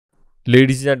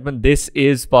Ladies and gentlemen, this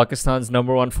is Pakistan's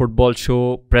number one football show,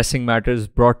 Pressing Matters,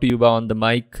 brought to you by On The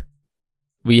Mic.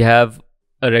 We have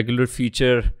a regular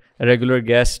feature, a regular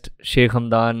guest, Shaikh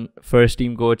Hamdan, first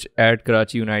team coach at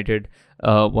Karachi United,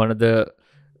 one of the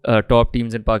top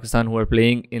teams in Pakistan who are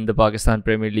playing in the Pakistan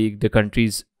Premier League, the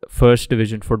country's first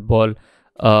division football.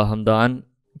 Hamdan,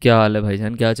 क्या हाल है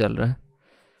भाईजान, क्या चल रहा है?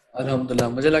 अल्हम्दुलिल्लाह.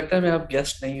 मुझे लगता है मैं अब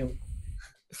गेस्ट नहीं हूँ.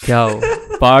 क्या हो,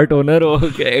 पार्ट ओनर हो,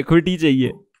 इक्विटी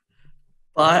चाहिए?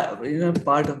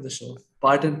 Part of the show,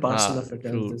 part and parcel हाँ, of it.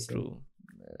 True true.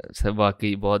 Sir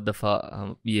वाकई बहुत दफ़ा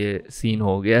हम ये सीन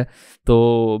हो गया. तो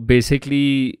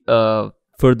basically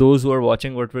for those who are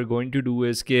watching, what we are going to do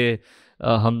is के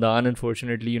हमदान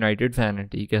अनफॉर्चुनेटली यूनाइटेड फ़ैन है,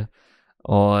 ठीक है,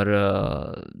 और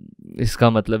इसका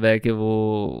मतलब है कि वो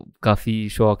काफ़ी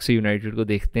शौक़ से यूनाइटेड को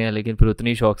देखते हैं, लेकिन फिर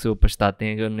उतनी शौक़ से वो पछताते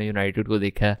हैं कि उन्होंने यूनाइटेड को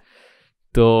देखा है.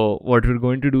 तो what we are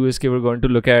going to do is के we are going to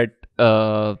look at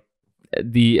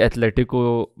the Atletico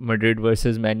Madrid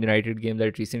versus Man United game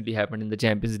that recently happened in the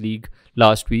Champions League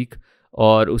last week.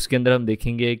 और उसके अंदर हम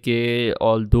देखेंगे कि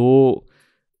although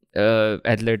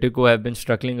Atletico have been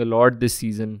struggling a lot this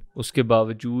season, उसके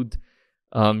बावजूद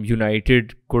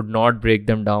United could not break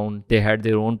them down. They had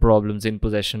their own problems in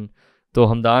possession. तो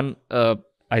Hamdan,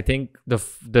 I think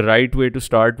the right way to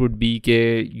start would be कि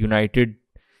United,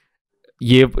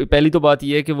 ये पहली तो बात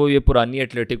ये है कि वो ये पुरानी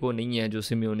एटलेटिको नहीं है जो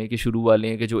सिमियोने के शुरू वाले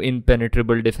हैं, कि जो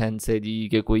इनपेनेट्रेबल डिफेंस है जी,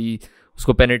 कि कोई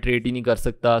उसको पेनेट्रेट ही नहीं कर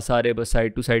सकता, सारे बस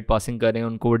साइड टू साइड पासिंग कर रहे हैं,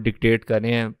 उनको वो डिक्टेट कर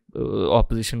रहे हैं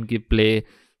ऑपोजिशन की play.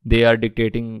 They are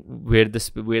dictating where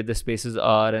the spaces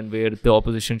are and where the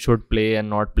opposition should play and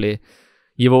not play.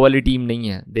 ये वो वाली टीम नहीं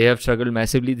है. They have struggled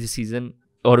massively this season,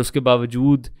 और उसके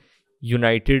बावजूद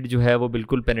यूनाइटेड जो है वो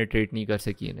बिल्कुल पेनेट्रेट नहीं कर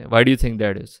सकी इन्हें. Why do you think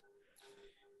that is?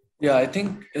 Yeah, I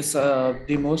think it's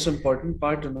the most important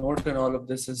part to note in all of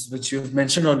this is, which you've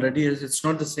mentioned already, is it's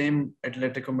not the same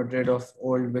Atletico Madrid of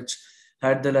old, which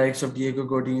had the likes of Diego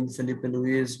Godin, Felipe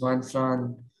Luis, Juan Fran,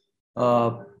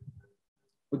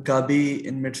 Gabi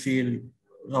in midfield,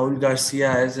 Raul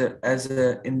Garcia as a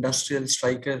industrial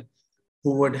striker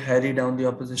who would harry down the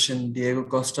opposition, Diego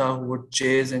Costa who would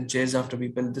chase after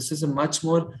people. This is a much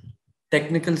more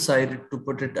technical side, to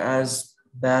put it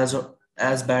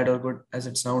as bad or good as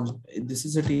it sounds. This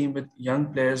is a team with young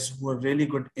players who are really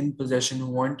good in possession, who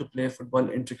want to play football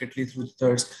intricately through the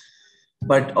thirds.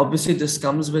 But obviously this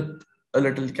comes with a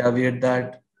little caveat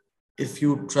that if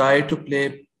you try to play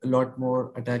a lot more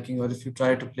attacking, or if you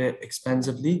try to play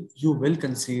expansively, you will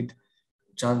concede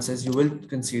chances, you will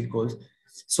concede goals.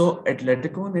 So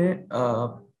Atletico ने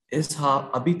इस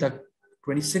अभी तक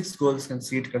 26 goals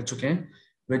concede कर चुके हैं,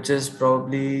 which is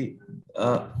probably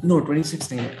no 26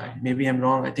 thing, maybe I'm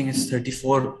wrong, I think it's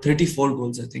 34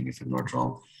 goals, I think, if I'm not wrong,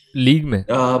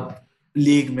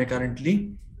 league में currently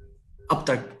up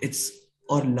tak it's.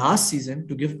 Or last season,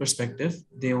 to give perspective,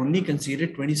 they only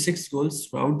conceded 26 goals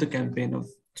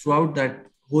throughout that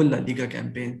whole La Liga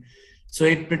campaign. So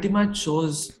it pretty much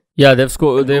shows. Yeah,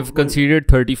 they've conceded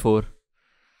 34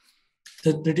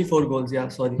 goals, yeah,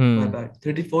 sorry, my bad,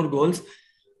 34 goals.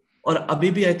 और अभी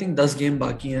भी I think 10 game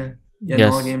बाकी हैं या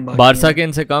 9 game बाकी हैं. Barça के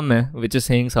इनसे कम है, which is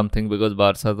saying something, because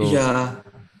Barça तो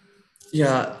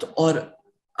तो और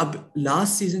अब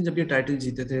लास्ट सीजन जब ये टाइटल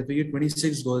जीते थे तो ये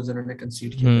 26 गोल्स उन्होंने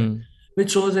कंसीड किए थे,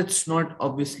 which shows it's not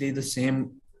obviously the same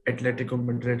Atletico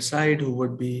Madrid side who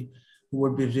would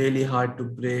be really hard to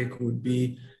break,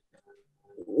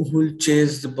 who will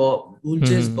chase the ball, who will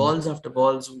chase balls after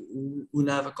balls, who will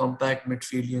have a compact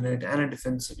midfield unit and a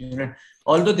defensive unit.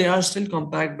 Although they are still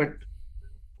compact, but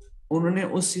उन्होंने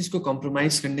उस चीज को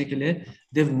compromise करने के लिए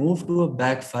they've moved to a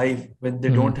back five when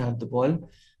they don't have the ball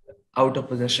out of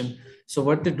possession. So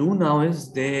what they do now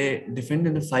is they defend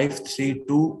in a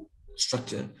 5-3-2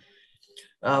 structure.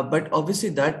 But obviously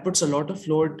that puts a lot of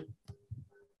load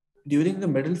during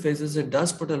the middle phases. It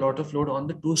does put a lot of load on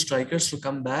the two strikers to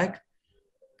come back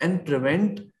and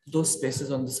prevent those spaces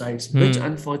on the sides, which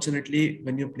unfortunately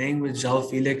when you're playing with João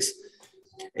Felix,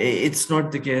 it's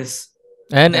not the case.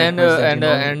 And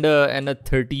a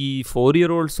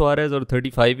 34-year-old Suarez or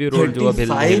 35-year-old जो अब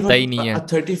हिलता ही नहीं है.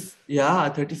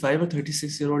 35 or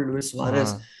 36-year-old Luis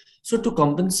Suarez. So to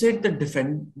compensate the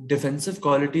defensive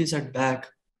qualities at back,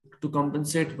 to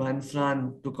compensate Juan Fran,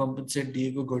 to compensate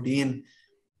Diego Godin,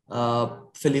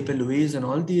 Felipe Luis, and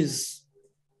all these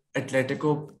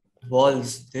Atletico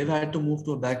balls, they've had to move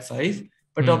to a back five.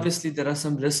 But obviously there are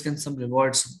some risks and some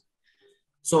rewards.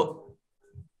 So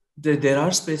there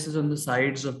are spaces on the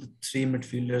sides of the three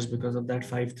midfielders because of that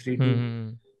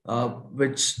 5-3-2,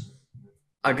 which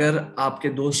अगर आपके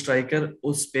दो striker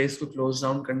उस space को close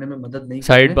down करने में मदद नहीं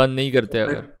side बंद नहीं करते,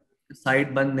 अगर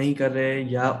साइड बंद नहीं कर रहे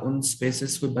या उन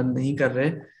स्पेसेस को बंद नहीं कर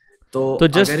रहे, तो So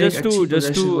अगर एक अच्छी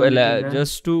पोजीशन होने की मैं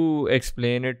just to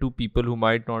explain it to people who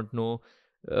might not know,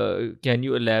 can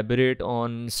you elaborate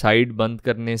on side बंद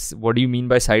करने से, what do you mean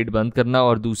by side बंद करना,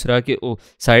 और दूसरा कि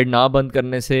side ना बंद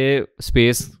करने से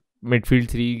space midfield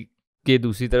 3 के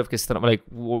दूसरी तरफ किस तरह, like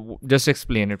just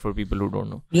explain it for people who don't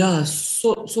know. या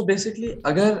सो बेसिकली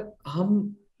अगर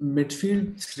हम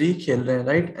मिडफील्ड 3 खेल रहे हैं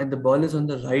right and the ball is on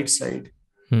the right side,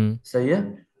 सही है,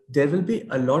 there will be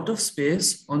a lot of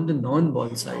space on the non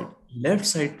ball side. Left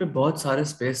side पे बहुत सारे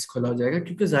स्पेस खुला हो जाएगा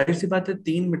क्योंकि जाहिर सी बात है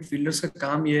तीन मिडफील्डर्स का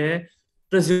काम ये है,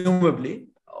 प्रेज्यूमेबली,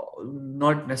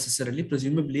 नॉट नेसेसरली,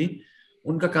 प्रेज्यूमेबली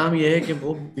उनका काम ये है कि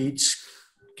वो बीच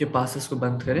के पासेस को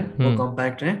बंद करें, वो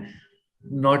कॉम्पैक्ट रहें,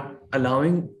 not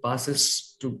allowing passes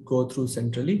to go through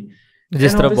centrally.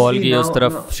 जिस And तरफ बॉल obviously गई उस now,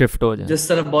 तरफ शिफ्ट हो जाए. जिस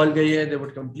तरफ बॉल गई है, they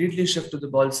would completely shift to the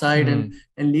ball side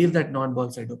and leave that non-ball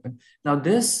side open. Now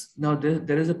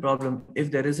there is a problem. If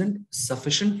there isn't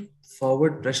sufficient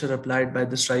forward pressure applied by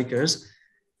the strikers,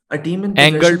 a team in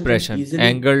possession can easily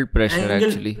angled pressure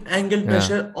actually. angle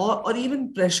pressure or even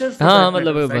pressure for हाँ that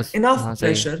मतलब matter of बस fact. Enough हाँ सही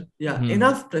है. pressure, yeah,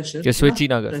 enough pressure, कि switch enough ही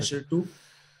ना कर pressure to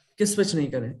कि switch नहीं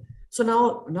करें. So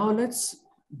now let's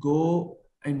go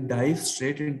and dive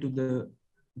straight into the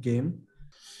game.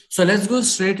 So let's go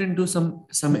straight into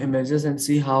some images and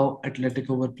see how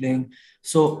Atletico were playing.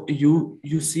 So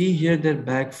you see here their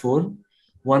back four.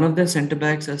 One of their center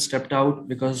backs has stepped out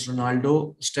because Ronaldo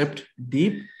stepped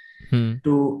deep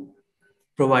to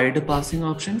provide a passing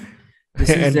option.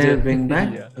 This is their wing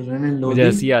back, Renan मुझे Lodi.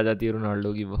 हंसी आ जाती है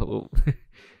Ronaldo की वो.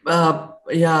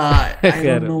 Yeah, I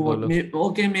don't know what.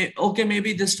 बोलो. Okay,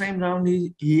 maybe this time round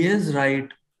he is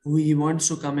right. He wants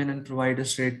to come in and provide a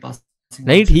straight passing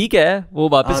नहीं option. ठीक है, वो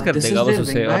वापस कर This is देगा बस their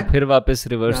उसे wing और back. फिर वापस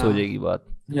रिवर्स हो Yeah. जाएगी बात.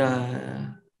 Yeah.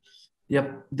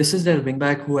 Yep. This is their wing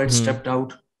back who had stepped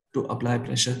out to apply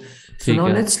pressure. So ठीक now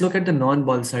है. let's look at the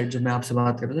non-ball side जो मैं आपसे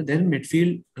बात कर रहा था. Their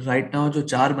midfield right now जो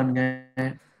चार बन गए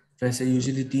हैं, वैसे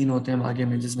usually तीन होते हैं, हम आगे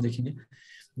images में देखेंगे.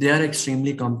 They are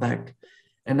extremely compact.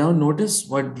 And now notice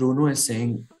what Bruno is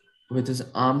saying with his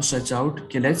arm stretched out.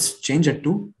 Okay, let's change it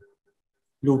to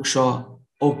Luke Shaw.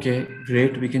 Okay,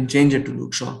 great. We can change it to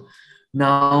Luke Shaw.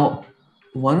 Now,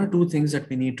 one or two things that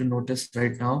we need to notice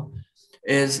right now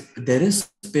is there is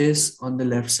space on the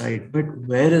left side, but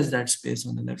where is that space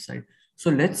on the left side? So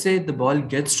let's say the ball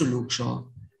gets to Luke Shaw.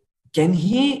 Can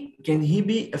he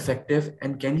be effective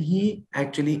and can he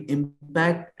actually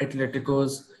impact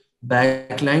Atletico's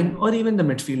back line or even the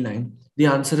midfield line? The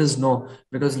answer is no,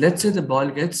 because let's say the ball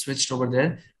gets switched over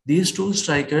there. These two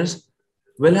strikers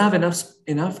will have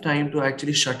enough time to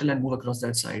actually shuttle and move across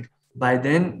that side. By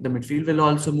then, the midfield will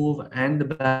also move and the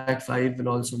back five will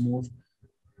also move.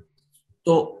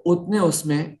 तो उतने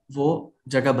उसमें वो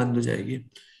जगह बंद हो जाएगी.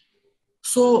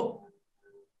 So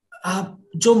आप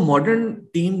जो मॉडर्न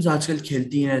टीम्स आजकल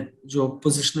खेलती हैं, जो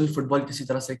पोजिशनल फुटबॉल किसी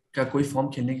तरह से का कोई फॉर्म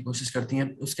खेलने की कोशिश करती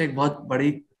हैं, उसका एक बहुत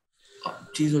बड़ी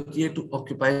चीज होती है to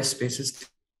occupy spaces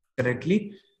correctly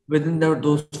with in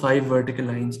those 5 vertical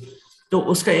lines. तो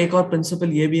उसका एक और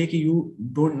प्रिंसिपल ये भी है कि you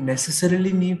don't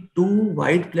necessarily need to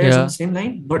wide players in the same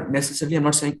line, but necessarily I am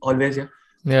not saying always.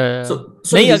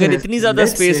 नहीं अगर इतनी ज्यादा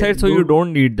स्पेस है तो यू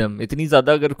डोंट नीड देम. इतनी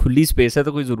ज्यादा अगर खुली स्पेस है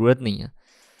तो कोई जरूरत नहीं है.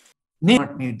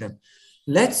 Not need them.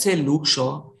 Let's say Luke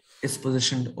Shaw is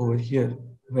positioned over here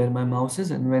where my mouse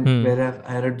is and where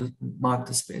I had to mark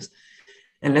the space.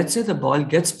 And let's say the ball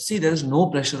gets, see, there is no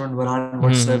pressure on Varane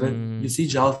whatsoever. You see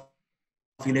João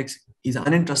Felix, he's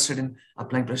uninterested in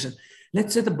applying pressure.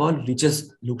 Let's say the ball reaches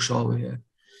Luke Shaw over here.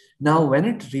 Now, when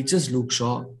it reaches Luke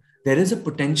Shaw, there is a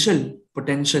potential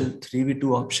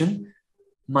 3v2 option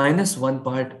minus one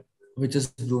part, which is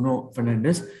Bruno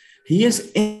Fernandes. He is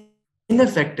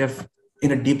ineffective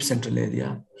in a deep central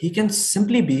area. He can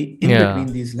simply be in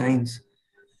between these lines.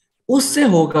 उससे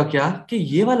होगा क्या कि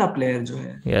ये वाला player जो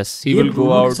है, yes, he will go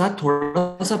out के साथ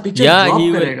थोड़ा सा पीछे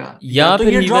ड्रॉप करेगा, या तो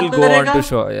फिर he will go on to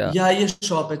Shaw, या ये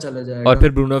शॉ पे चला जाएगा और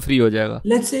फिर ब्रूनो फ्री हो जाएगा.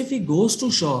 Let's say if he goes to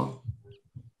Shaw,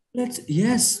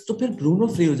 तो फिर ब्रूनो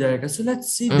फ्री हो जाएगा. So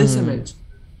let's see this image.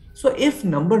 So if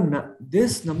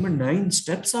this number 9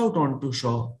 steps out onto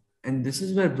Shaw, and this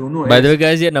is where Bruno By the way,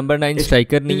 guys, ये number 9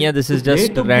 striker नहीं है. This is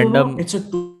just random. It's a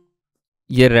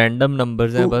ये random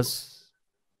numbers हैं बस.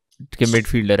 कि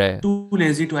midfielder है. Too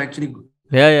lazy to actually.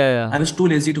 Yeah. I was too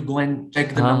lazy to go and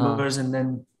check the numbers and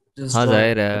then just. हाँ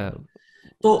जाहिर है.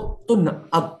 तो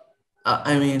अब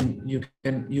I mean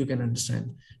you can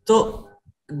understand. तो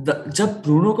जब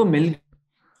ब्रूनो को मिल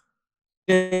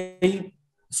गई,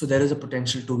 so there is a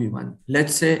potential 2v1.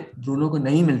 Let's say Bruno को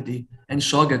नहीं मिलती and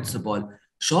Shaw gets the ball.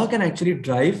 Shaw can actually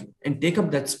drive and take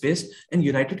up that space, and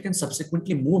United can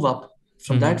subsequently move up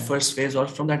from that first phase or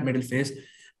from that middle phase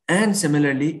And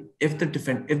similarly, if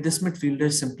this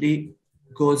midfielder simply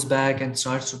goes back and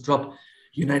starts to drop,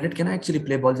 United can actually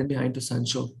play balls in behind to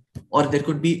Sancho, or there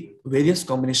could be various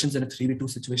combinations in a 3v2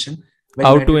 situation where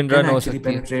out to United in can run हो actually सकती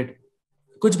है. penetrate.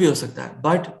 कुछ भी हो सकता है.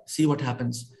 But see what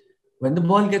happens when the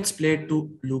ball gets played to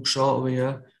Luke Shaw over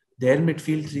here. Their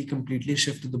midfield three completely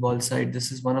shift to the ball side. This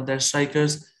is one of their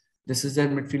strikers. This is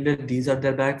their midfielder. These are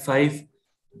their back five,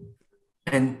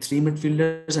 and three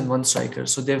midfielders and one striker.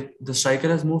 So the striker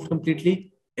has moved completely.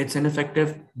 It's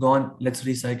ineffective. Gone. Let's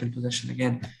recycle possession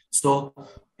again. So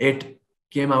it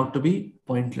came out to be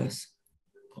pointless.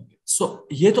 So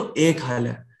ये तो एक हल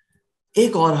है.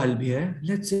 एक और हल भी है.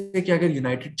 लेट्स से कि अगर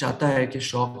यूनाइटेड चाहता है कि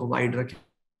शॉ को वाइड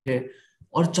रखे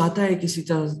और चाहता है किसी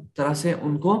तरह से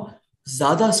उनको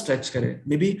ज्यादा स्ट्रेच करे,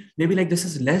 maybe like this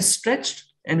is less stretched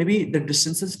and maybe the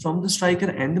distances from the striker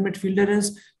and the midfielder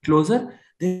is closer.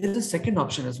 There is a second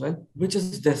option as well, which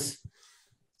is this.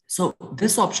 So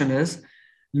this option is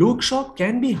Luke Shaw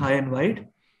can be high and wide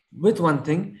with one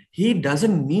thing. He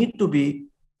doesn't need to be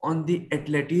on the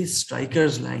Atleti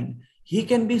strikers line. He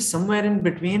can be somewhere in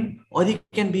between, or he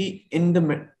can be in the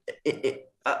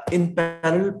in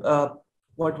parallel.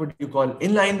 What would you call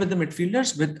in line with the midfielders,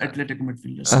 with Atletico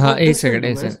midfielders. So हाँ, what एक this will second do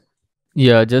एक second. is,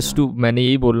 या just yeah, to, मैंने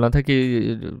यही बोलना था कि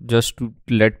just to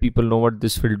let people know what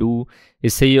this will do.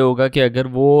 इससे ये होगा कि अगर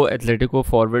वो एथलेटिको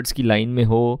फॉरवर्ड्स की लाइन में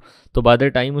हो तो बाय द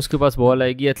टाइम उसके पास बॉल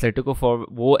आएगी,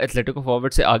 वो एथलेटिको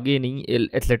फॉरवर्ड से आगे नहीं,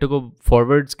 Atletico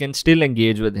forwards can still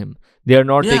engage with him. They are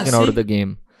not yeah. Taken out of the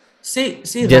game. See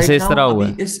जैसे right इस now तरह हुआ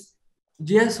अभी है. इस,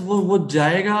 yes, वो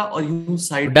जाएगा और यूं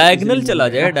साइड पे डायगनल इजीली चला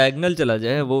मूव जाए, करेगा. डायगनल चला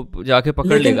जाए, वो जाके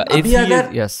पकड़ लेकिन लेगा. इफ अभी ही इज,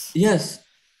 अगर, yes, yes,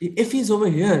 if he's over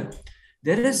here,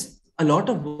 there is a lot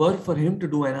of work for him to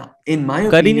do, है. In my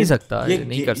कर ही नहीं opinion, सकता,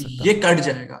 नहीं कर सकता. ये कट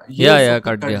जाएगा, ये या उस वक्त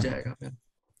कट कट गया. जाएगा फिर.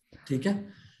 ठीक है.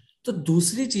 तो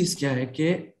दूसरी चीज क्या है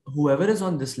कि whoever is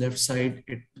on this left side,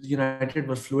 United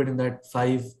were fluid in that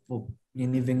five,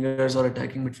 यानी विंगर्स और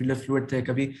अटैकिंग मिडफील्डर फ्लूइड थे.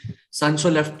 कभी सांचो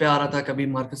लेफ्ट पे आ रहा था, कभी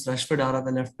मार्कस रैशफोर्ड आ रहा था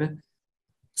लेफ्ट पे.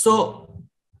 सो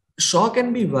Shaw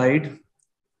can be wide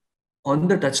on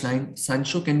the touchline.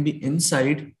 Sancho can be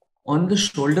inside on the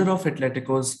shoulder of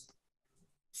Atletico's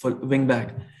full wing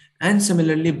back, and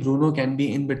similarly Bruno can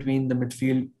be in between the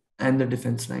midfield and the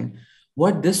defense line.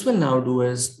 What this will now do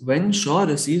is when Shaw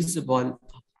receives the ball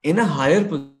in a higher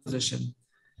position,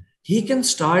 he can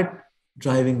start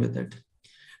driving with it.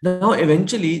 Now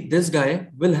eventually this guy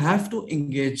will have to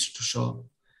engage to Shaw.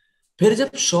 फिर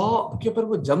जब शॉ के ऊपर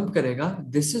वो jump करेगा,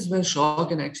 this is where Shaw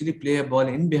can actually play a ball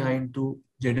in behind to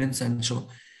Jadon Sancho.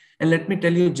 And let me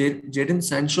tell you, Jadon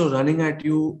Sancho running at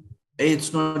you, it's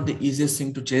not the easiest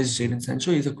thing to chase Jadon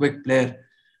Sancho. He's a quick player,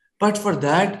 but for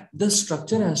that the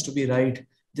structure has to be right.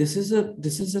 This is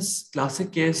a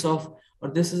classic case of,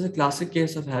 or this is a classic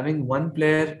case of having one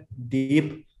player deep,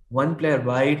 one player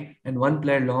wide, and one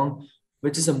player long,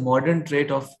 which is a modern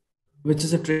trait of, which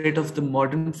is a trait of the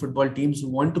modern football teams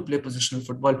who want to play positional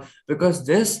football, because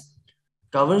this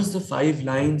covers the five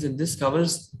lines, and this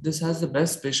has the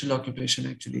best spatial occupation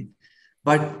actually.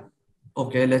 But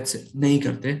okay, let's say nahi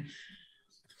karte.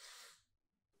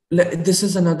 This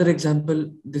is another example.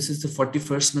 This is the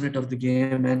 41st minute of the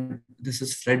game, and this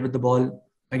is Fred with the ball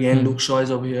again. Luke Shaw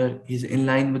is over here, he's in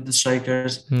line with the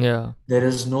strikers. Yeah,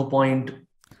 there is no point.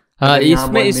 हाँ,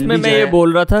 इसमें मैं ये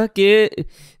बोल रहा था कि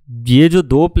ये जो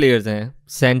दो प्लेयर्स हैं,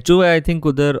 सैंचो है आई थिंक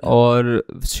उधर, और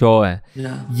शॉ है,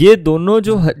 ये दोनों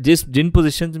जो जिन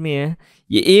पोजीशंस में हैं,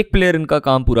 ये एक प्लेयर इनका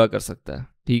काम पूरा कर सकता है.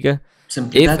 ठीक है.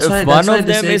 If one of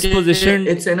them is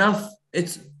positioned, it's enough.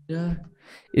 It's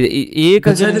एक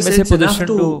अगर इनमें से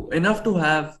position enough to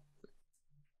have.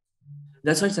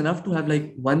 That's why it's enough to have like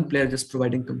one player just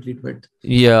providing complete width.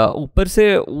 या ऊपर से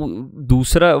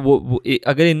दूसरा वो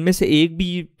अगर इनमें से एक भी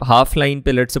हाफ लाइन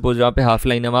पे, लेट्स सपोज जहाँ पे हाफ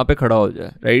लाइन है वहाँ पे खड़ा हो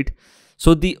जाए, राइट.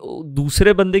 सो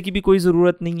दूसरे बंदे की भी कोई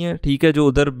ज़रूरत नहीं है, ठीक है, जो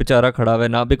उधर बेचारा खड़ा हुआ है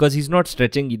ना, because he is not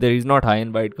stretching इधर, he is not high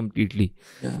and wide completely.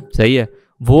 सही है.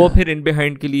 वो फिर इन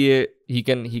बिहाइंड के लिए he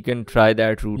can try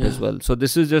that root as well. So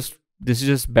this is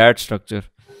just bad structure.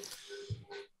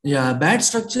 या बैड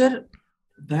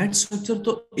स्ट्रक्चर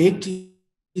तो एक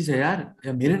चीज है यार.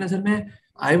 मेरे नजर में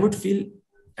I would feel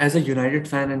as a United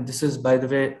fan, and this is by the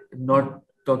way not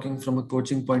talking from a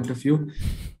coaching point of view,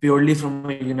 purely from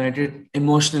a United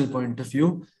emotional point of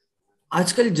view.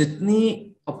 आजकल जितनी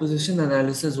अपोजिशन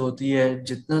एनालिसिस होती है,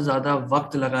 जितना ज्यादा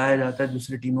वक्त लगाया जाता है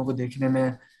दूसरी टीमों को देखने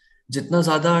में, जितना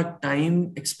ज्यादा टाइम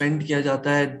एक्सपेंड किया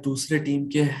जाता है दूसरे टीम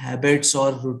के हैबिट्स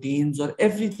और रूटीन्स और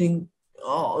everything.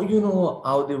 You know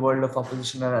how the world of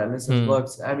opposition analysis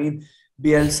works. I mean,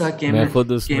 Bielsa came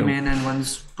in and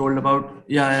once told about,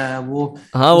 वो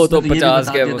हाँ, वो तो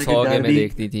 50 के 100 के में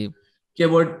देखती थी. कि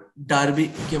वो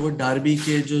डार्बी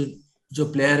के जो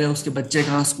प्लेयर है उसके बच्चे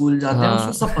कहाँ स्कूल जाते हैं, उसको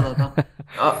हाँ सब पता था.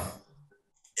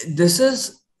 This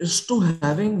is to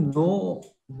having know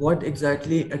what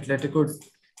exactly Atletico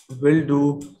will do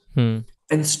hmm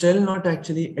and still not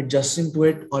actually adjusting to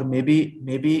it, or maybe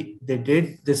they did,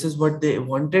 this is what they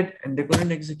wanted and they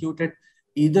couldn't execute it.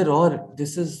 Either or,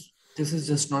 this is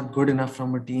just not good enough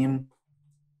from a team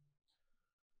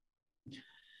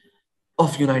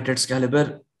of United's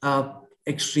caliber.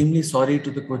 Extremely sorry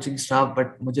to the coaching staff,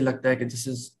 but मुझे लगता है कि this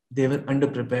is they were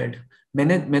underprepared.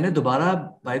 मैंने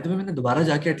दोबारा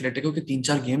जाके Atletico के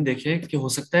 3-4 game देखे कि हो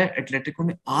सकता है एटलेटिको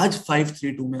में आज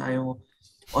 5-3-2 में आए हो,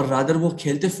 और रादर वो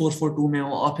खेलते 4-4-2 में हो,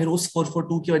 और फिर उस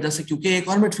 4-4-2 की वजह से, क्योंकि एक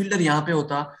और मिडफील्डर यहाँ पे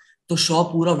होता तो शॉ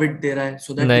पूरा विड दे रहा है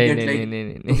सो दैट नहीं नहीं नहीं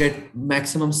नहीं टू नहीं गेट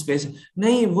मैक्सिमम स्पेस.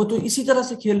 नहीं, वो तो इसी तरह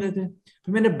से खेल रहे थे.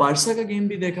 फिर मैंने बारसा का गेम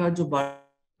भी देखा, जो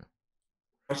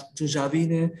जावी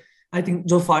ने, आई थिंक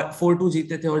जो 4-2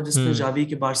 जीते थे, और जिसमें हम्म जावी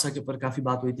के बारसा के ऊपर काफी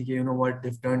बात हुई थी कि you know what, they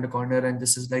turned the corner and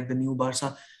this is like the new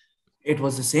Barça. It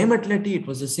was the same Atleti, it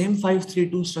was the same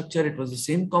 5-3-2 structure, it was the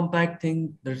same compact thing.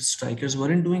 The strikers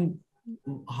weren't doing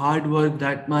hard work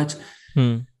that much.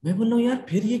 हम्म मैं बोल रहा हूँ यार,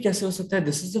 फिर ये कैसे हो सकता है?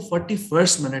 This is the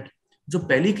 41st minute. जो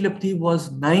पहली क्लिप थी वाज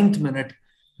 9th मिनट.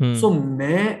 हम्म सो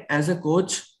मैं एज अ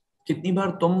कोच, कितनी बार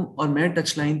तुम और मैं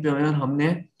टच लाइन पे हुए और हमने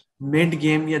मिड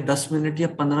गेम या 10 मिनट या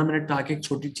 15 मिनट पे आके एक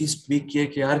छोटी चीज ट्वीक की है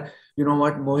कि यार यू नो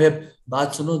व्हाट मोहिब,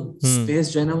 बात सुनो, हम्म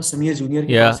स्पेस जो है ना वो समीर जूनियर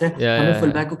के या पास है, या हमें या फुल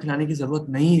या बैक को खिलाने की जरूरत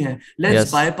नहीं है, लेट्स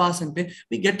यस बाईपास एंड पे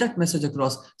we get that message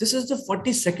across. This is the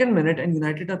 42nd minute and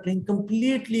United are playing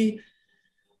completely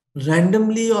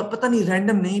randomly, or pata nahi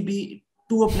random nahi bhi,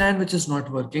 to a plan which is not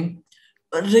working.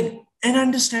 And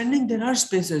understanding there are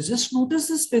spaces, just notice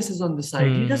the spaces on the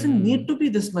side. He doesn't need hmm to be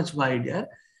this much wide यार.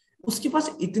 उसके पास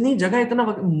इतनी जगह, इतना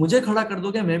वक्त, मुझे खड़ा कर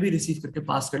दोगे मैं भी रिसीव करके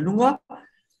पास कर लूंगा,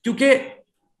 क्योंकि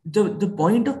the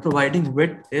point of providing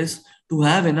width is to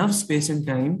have enough space and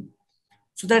time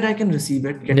so that I can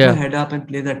receive it, get my या head up and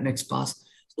play that next pass.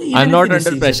 So I am even if he not under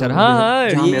receives it pressure. over हाँ here हाँ,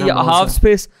 जहां मेरा ये mouse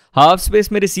है. Half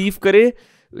space में receive करे.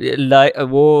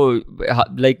 वो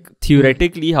लाइक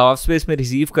थियोरेटिकली हाफ स्पेस में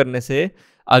रिसीव करने से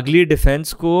अगली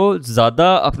डिफेंस को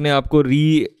ज़्यादा अपने आप को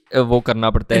वो करना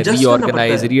पड़ता है,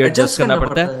 रीऑर्गेनाइज रीएडजस्ट करना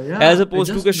पड़ता है, एज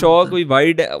अपोज टू के शॉ कोई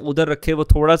वाइड उधर रखे, वो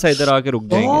थोड़ा सा इधर आके रुक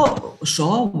जाएंगे, शॉ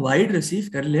वाइड रिसीव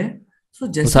कर ले. सो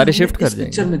वो जैसे सारे हमने शिफ्ट इस कर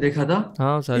पिक्चर जाएंगे. में देखा था,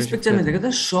 हाँ वो सारे इस शिफ्ट पिक्चर कर में देखा जाएंगे.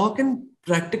 था, शॉ कैन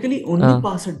practically only हाँ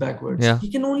pass it backwards. या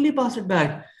He can only pass it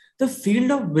back. The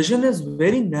field of vision is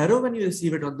very narrow when you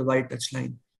receive it on the wide touch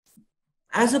line,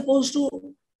 as opposed to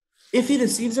if he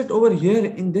receives it over here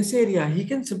in this area, he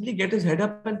can simply get his head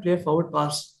up and play a forward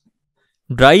pass.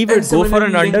 Drive And it, go for an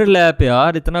similarly, under link lap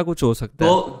यार, इतना कुछ हो सकता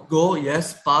है.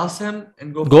 yes, pass him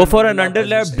and go for go an for an underlap, under as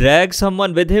you lap, say. Drag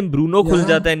someone with him, Bruno खुल Yeah,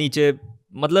 जाता है नीचे.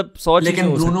 मतलब 100 चीजें लेकिन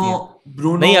हो ब्रूनो सकती हैं.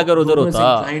 ब्रूनो नहीं अगर उधर ब्रूनो is होता,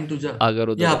 inclined to अगर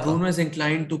उधर yeah, होता. Bruno is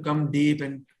inclined to come deep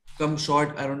and come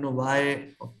short. I don't know why.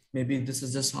 Maybe this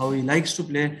is just how he likes to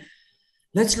play.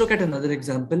 Let's look at another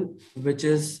example, which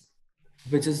is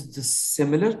the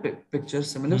similar picture,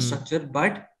 similar hmm structure,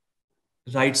 but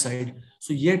right side.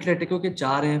 सो ये Atletico के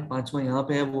 4 हैं, पांचवा यहाँ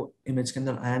पे है, वो image के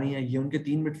अंदर आया नहीं है. ये उनके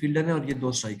 3 मिडफील्डर हैं और ये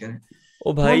 2 स्ट्राइकर हैं.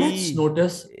 ओ नाउ भाई, लेट्स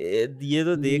नोटिस ये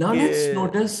तो देख now के let's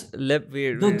notice left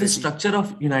wait the wait. structure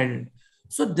of United.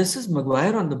 So this is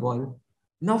Maguire on the ball.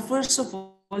 Now, first of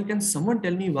all, can someone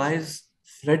tell me why is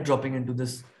Fred dropping into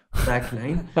this back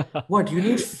line? What, you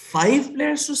need 5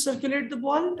 players to circulate the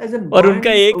ball? As in और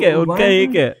उनका एक है, उनका एक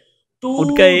one, है,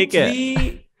 उनका two, एक है.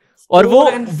 three, और वो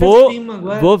 4 and वो 5th being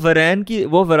Maguire.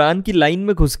 वो वरान की लाइन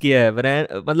में घुस गया है. वरान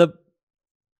मतलब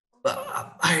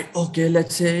Okay,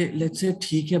 let's say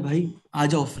ठीक है भाई, आ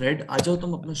जाओ फ्रेड, आ जाओ,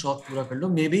 तुम अपना शौक पूरा कर लो.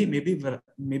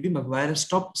 Maybe Maguire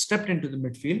stepped into the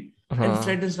midfield and हाँ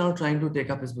Fred is now trying to take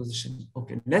up his position.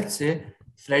 Okay, let's say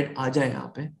Fred आ जाए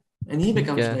यहाँ पे and he ठीक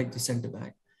becomes है. like the centre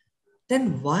back. Then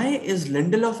why is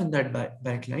Lindelof in that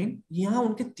back line? यहाँ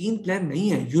उनके 3 player नहीं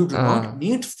है. You do not हाँ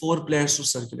need 4 players to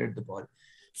circulate the ball.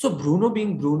 So Bruno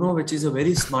being Bruno, which is a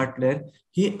very smart player,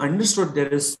 he understood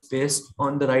there is space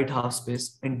on the right half space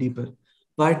and deeper.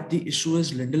 But the issue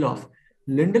is Lindelof.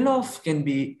 Lindelof can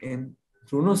be in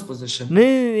Bruno's position.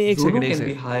 नहीं नहीं नहीं, एक Bruno second एक can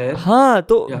be second. higher. हाँ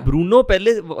तो Yeah. Bruno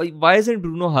पहले, why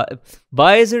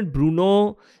isn't Bruno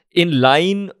in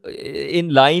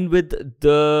line with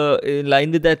the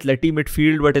Atleti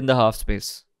midfield but in the half space?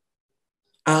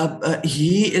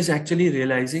 He is actually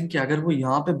realizing कि अगर वो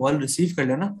यहाँ पे बॉल रिसीव कर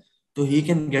लेना तो he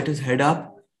can get his head up.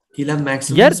 He'll have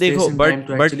maximum यार space देखो, and time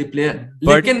to actually play.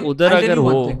 But लेकिन उधर I'll tell अगर you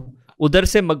हो, one thing. उधर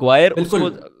से मगवायर, बिल्कुल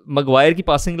उसको मगवायर की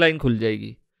पासिंग लाइन खुल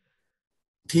जाएगी.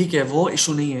 ठीक है, वो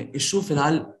इशू नहीं है. इशू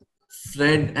फिलहाल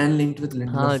Fred and linked with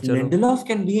हाँ Lindelof. चलो. Lindelof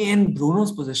can be in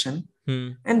Bruno's position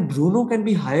and Bruno can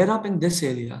be higher up in this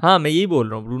area. हाँ मैं यही बोल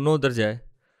रहा हूँ, ब्रूनो उधर जाए.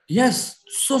 Yes,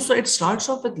 so it starts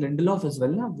off with Lindelof as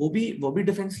well ना, वो भी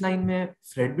डिफेंस लाइन में है,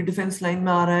 फ्रेड भी डिफेंस लाइन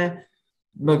में आ रहा है,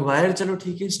 मैगवायर चलो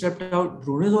ठीक है stepped out,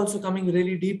 Bruno is also coming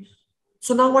really deep.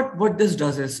 So now what this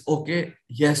does is, okay,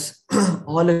 yes,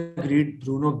 all agreed,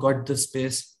 Bruno got the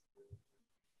space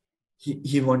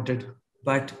he wanted,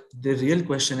 but the real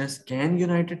question is, can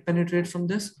United penetrate from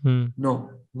this? No.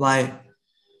 Why?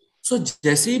 So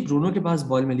जैसे ही Bruno के पास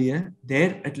ball मिली है,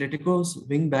 their Atletico's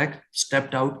wing back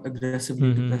stepped out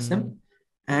aggressively to press him,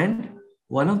 and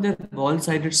one of their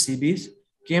ball-sided CBs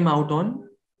came out on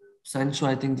Sancho.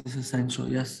 I think this is Sancho.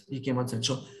 Yes, he came on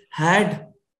Sancho. Had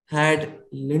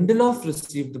Lindelof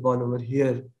received the ball over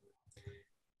here,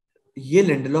 ये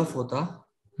Lindelof होता,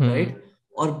 right?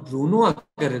 और Bruno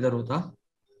अगर इधर होता,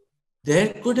 there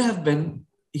could have been,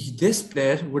 this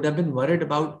player would have been worried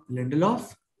about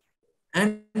Lindelof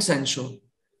and Sancho.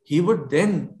 He would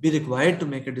then be required to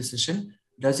make a decision.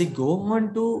 Does he go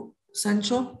on to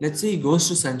Sancho? Let's say he goes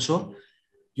to Sancho.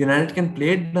 United can play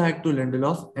it back to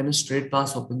Lindelof and a straight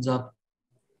pass opens up.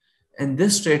 And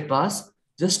this straight pass,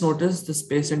 just notice the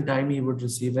space and time he would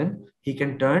receive in. He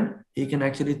can turn, he can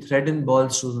actually thread in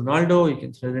balls to Ronaldo, he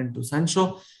can thread into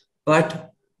Sancho,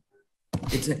 but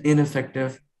it's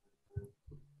ineffective.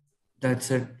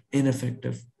 That's it,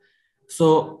 ineffective.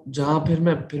 So जहाँ फिर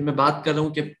मैं बात कर रहा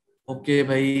हूँ कि okay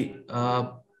भाई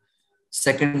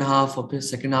second half, और फिर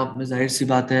सेकंड हाफ में जाहिर सी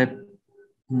बात है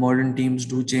modern teams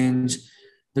do change.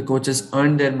 The coaches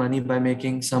earn their money by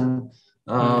making some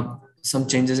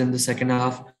changes in the second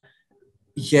half.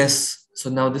 Yes, so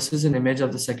now this is an image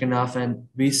of the second half and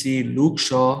we see Luke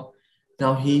Shaw.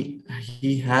 Now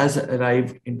he has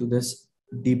arrived into this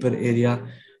deeper area,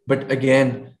 but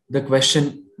again the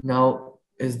question now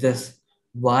is this: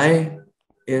 why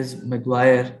is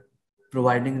Maguire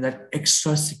providing that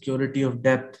extra security of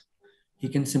depth? He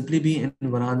can simply be in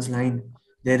Varane's line.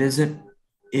 There isn't,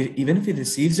 even if he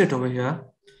receives it over here,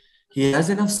 he has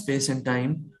enough space and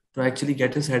time to actually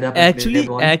get his head up and play the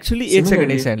ball. Actually, it's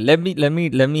a second. Let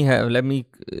me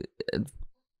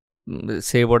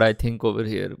say what I think over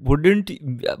here. Wouldn't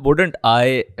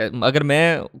I, अगर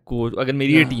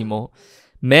मेरी ये team हो,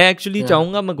 मैं actually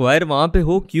चाहूंगा Maguire वहां पे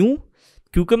हो. क्यों?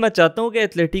 क्योंकि मैं चाहता हूँ कि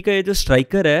एथलेटिक का ये जो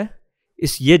स्ट्राइकर है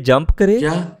ये जंप करे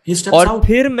और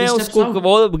फिर मैं उसको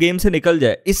वो गेम से निकल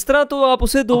जाए. इस तरह तो आप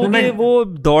उसे दोगे, वो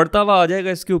दौड़ता हुआ आ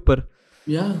जाएगा इसके ऊपर.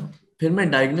 फिर मैं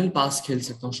डायगोनल पास खेल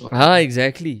सकता हूँ. हाँ,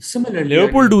 exactly.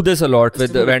 Liverpool do this a lot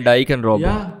with van Dyke and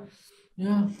Robert.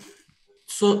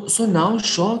 So now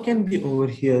Shaw can be over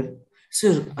here.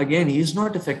 So again, he's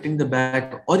not affecting the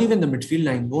back or even the midfield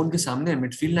line. वो उनके सामने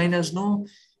midfield line has no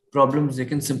problems. They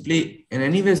can simply, and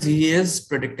anyways, he is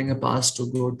predicting a pass to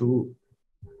go to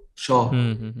Shaw,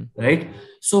 right?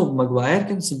 So Maguire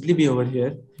can simply be over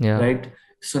here, right?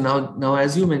 So now,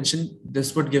 as you mentioned,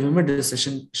 this would give him a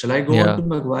decision. Shall I go on to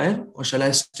Maguire or shall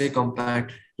I stay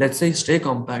compact? Let's say stay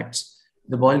compact.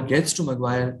 The ball gets to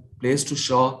Maguire, plays to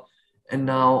Shaw, and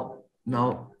now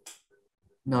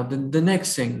the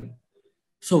next thing.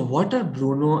 So what are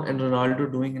Bruno and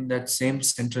Ronaldo doing in that same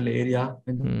central area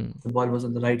when the ball was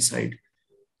on the right side?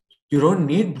 You don't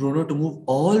need Bruno to move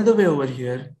all the way over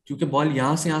here, क्योंकि ball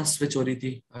यहाँ से यहाँ switch हो रही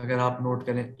थी. अगर आप note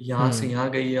करें, यहाँ से यहाँ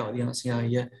गई है और यहाँ से यहाँ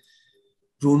आई है.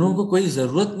 ब्रूनो को कोई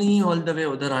जरूरत नहीं है ऑल द वे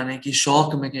उधर आने की,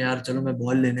 शौक में कि यार चलो मैं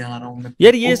बॉल लेने आ रहा हूँ.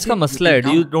 यार ये इसका मसला है.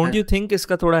 डोंट यू थिंक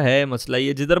इसका थोड़ा है मसला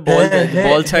ये, जिधर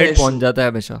बॉल साइड पहुंच जाता है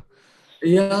हमेशा.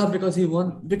 Yeah, because he won,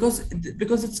 because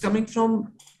it's coming from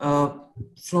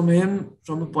him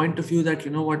from a point of view that,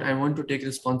 you know what, I want to take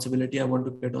responsibility, I want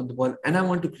to get on the ball and I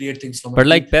want to create things from. But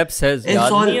like Pep says,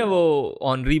 याद नहीं है वो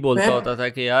honorary बोलता होता था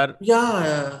कि यार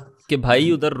कि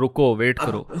भाई उधर रुको, वेट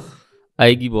करो,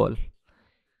 आएगी ball.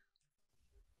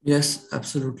 Yes,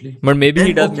 absolutely. But maybe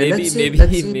he does.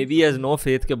 Maybe he has no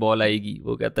faith कि बॉल आएगी.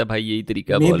 वो कहता है भाई यही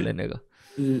तरीका है बॉल लेने का.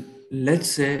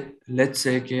 Let's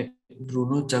say कि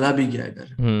Bruno चला भी गया इधर,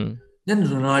 then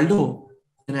Ronaldo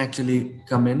can actually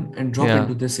come in and drop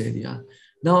into this area.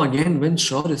 Now again, when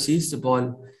Shaw receives the ball,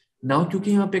 now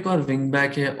क्योंकि यहाँ पे एक और wing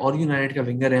back है और United का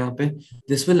winger है यहाँ पे,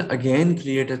 this will again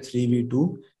create a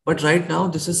 3v2. But right now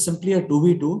this is simply a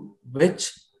 2v2,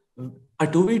 a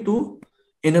 2v2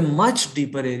 in a much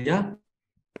deeper area,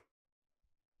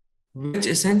 which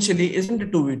essentially isn't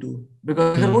a 2v2,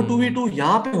 because अगर वो 2v2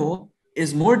 यहाँ पे हो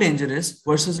is more dangerous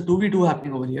versus a 2v2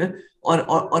 happening over here, or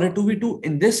a 2v2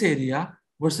 in this area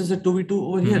versus a 2v2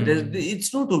 over here.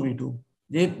 It's no 2v2.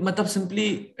 They matlab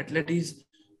simply Atleti's,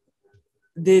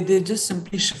 they just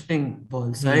simply shifting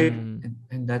ball side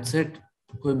and that's it.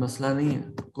 कोई मसला नहीं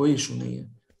है, कोई issue नहीं है.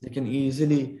 They can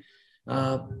easily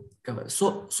cover.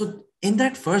 So in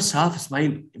that first half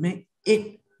Ismail, मैं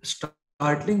एक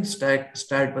startling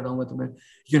stat बताऊंगा तुम्हें।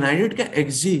 यूनाइटेड का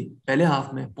एक्सजी पहले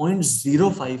हाफ में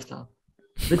 0.05 था,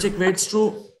 which equates to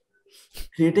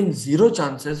creating zero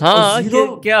chances or हाँ zero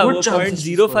क्या good वो point chances to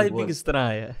zero score a five भी goal किस तरह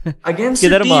आया against a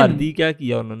किधर मार team। दी, क्या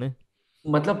किया उन्होंने?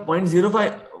 मतलब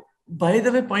 0.05, बाय द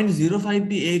वे 0.05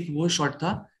 भी एक वो शॉट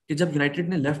था कि जब यूनाइटेड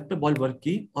ने लेफ्ट पे बॉल वर्क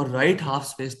की और राइट हाफ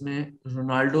स्पेस में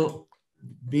Ronaldo,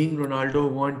 being Ronaldo,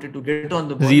 wanted to get on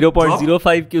the ball, dropped,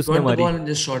 0.05 की उसने got the मारी ball and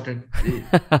just shot it.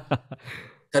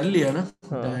 कर लिया ना?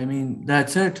 हाँ I mean,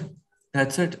 that's it.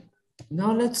 That's it.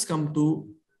 Now let's come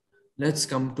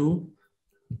to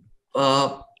uh,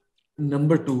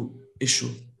 number two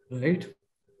issue, right?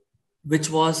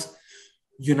 Which was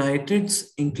United's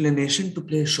inclination to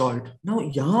play short. Now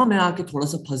यहाँ मैं आके थोड़ा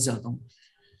सा फंस जाता हूँ,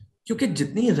 क्योंकि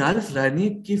जितनी राल्फ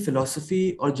रैनिक की फिलॉसफी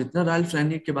और जितना राल्फ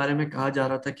रैनिक के बारे में कहा जा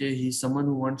रहा था कि he is someone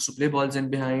who wants to play balls in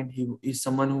behind, he is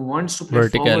someone who wants to play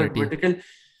forward, verticality vertical,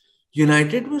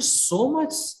 United was so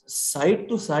much side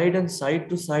to side and side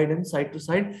to side and side to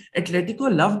side.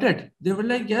 Atletico loved it. They were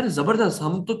like, यार जबरदस्त,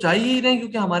 हम तो चाहिए ही नहीं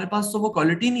क्योंकि हमारे पास तो वो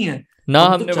क्वालिटी नहीं है, ना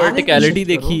हम तो हमने चाह रहे हैं कि वर्टिकलिटी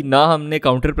शिफ्ट करो। देखी ना हमने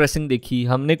काउंटर प्रेसिंग देखी,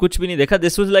 हमने कुछ भी नहीं देखा.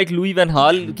 This was like Louis van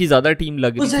हाल की ज्यादा टीम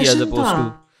लग रही थी एज Possession अपोज टू.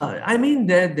 था. I mean,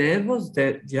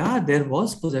 there was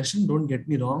possession. Don't get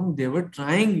me wrong. They were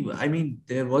trying. I mean,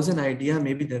 there was an idea.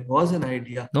 Maybe there was an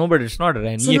idea. No, but it's not So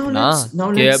Ranić ना now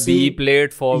कि let's we see.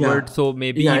 played Yeah, forward so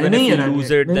maybe yeah, even if नहीं we है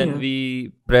lose Ranić, it नहीं then है. we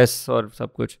press और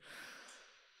सब कुछ.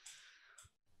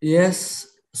 Yes.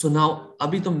 So now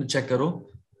अभी तुम चेक करो.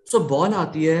 So बॉल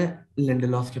आती है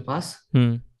लिंडलॉफ के पास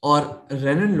और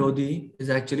रेनन Lodi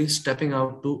is actually stepping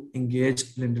out to engage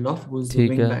Lindelof, who is the ठीक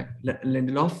wing है back.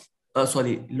 Lindelof,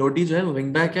 sorry, लोडी जो है वो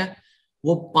विंग बैक है.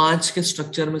 वो 5 के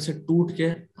स्ट्रक्चर में से टूट के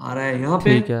आ रहा है यहाँ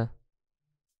पे ठीक है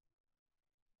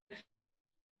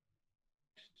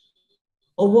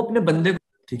और वो अपने बंदे को,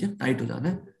 ठीक है, टाइट हो जाना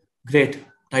है. ग्रेट,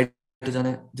 टाइट हो जाना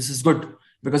है. This is good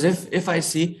because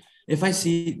if I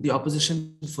see the opposition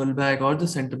fullback or the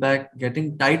centre back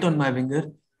getting tight on my winger,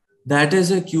 that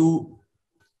is a cue,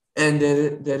 and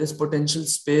there is potential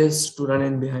space to run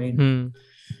in behind.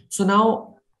 So now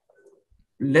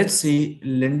let's see,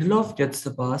 Lindelof gets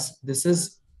the pass. This is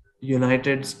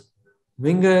United's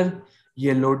winger.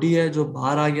 ये लोडी है जो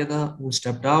बाहर आ गया था, वो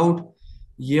stepped out.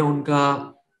 ये उनका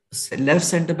left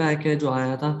centre back है जो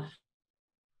आया था.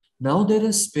 Now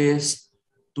there is space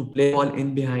to play ball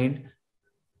in behind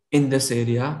in this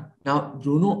area. Now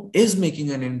Bruno is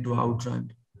making an into out run.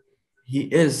 He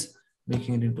is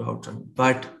making an into out run,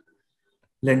 but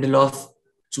Lindelof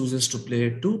chooses to play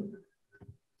it to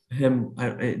him.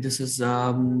 This is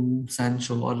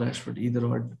Sancho or Rashford, either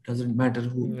or, doesn't matter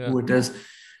who it is.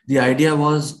 The idea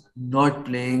was not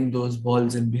playing those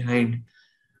balls in behind.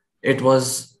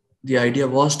 The idea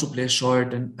was to play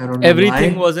short, and I don't know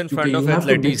everything why. was in front Because of you have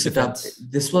to Atleti's mix it up. defense.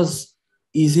 This was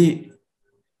easy.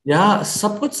 या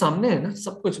सब कुछ सामने है ना,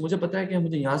 सब कुछ मुझे पता है कि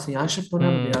मुझे यहाँ से यहाँ शिफ्ट होना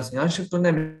है, मुझे यहाँ से यहाँ शिफ्ट होना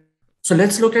है. So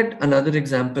let's look at another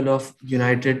example of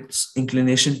United's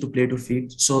inclination to play to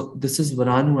feet. So this is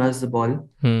Varane who has the ball.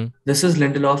 This is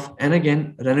Lindelof, and again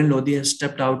Renan Lodi has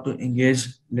stepped out to engage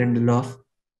Lindelof.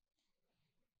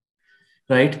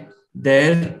 Right,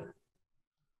 their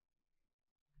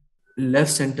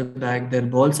left centre back, their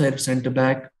ball side centre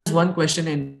back. There's one question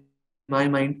in my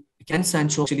mind: can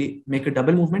Sancho actually make a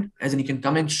double movement, as in he can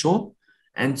come and show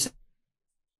and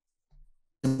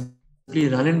simply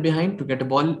run in behind to get a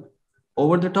ball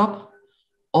over the top?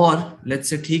 Or let's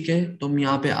say ठीक है तुम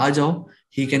यहाँ पे आ जाओ,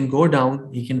 he can go down,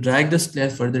 he can drag this player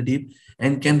further deep,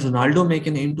 and can Ronaldo make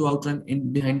an in to out run in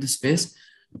behind the space?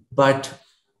 But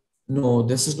no,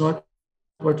 this is not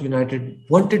what United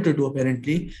wanted to do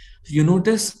apparently. You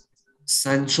notice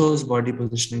Sancho's body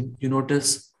positioning, you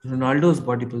notice Ronaldo's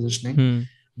body positioning.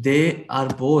 They are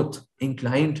both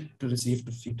inclined to receive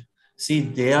to feet. See,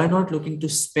 they are not looking to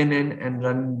spin in and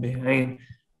run behind.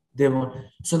 They want.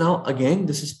 So now again,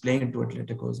 this is playing into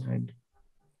Atletico's hand.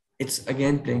 It's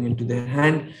again playing into their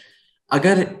hand.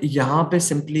 अगर यहाँ पे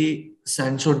simply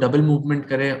Sancho double movement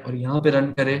करे और यहाँ पे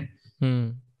run करे,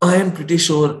 I am pretty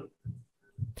sure.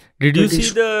 Did you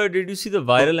see the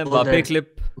viral Mbappe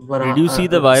clip? Did you see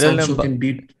the viral Sancho can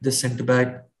beat the centre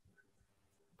back?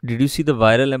 Did you see the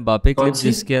viral Mbappe clip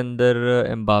जिसके अंदर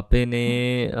Mbappe ने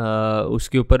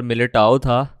उसके ऊपर Militão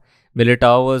था.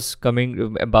 Militao was coming,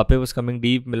 Mbappe was coming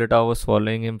deep, Militao was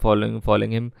following him.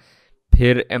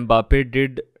 फिर Mbappe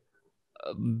did,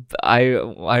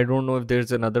 I don't know if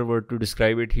there's another word to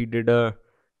describe it, he did a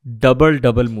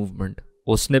double movement.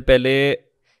 उसने पहले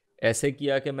ऐसे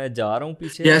किया कि मैं जा रहा हूँ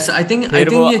पीछे. Yes, I think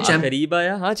वो ये करीब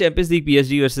आया. हाँ, champions league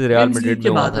PSG versus real Madrid में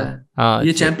हुआ था. हाँ,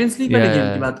 ये चैंपियंस लीग वाले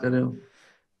गेम की बात कर रहे हो?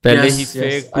 पहले ही yes, yes,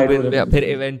 fake to I do win, remember फिर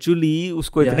that. इवेंचुअली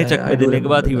उसको Yeah, इतने yeah, चकमे I do देने के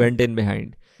बाद remember he that. Went in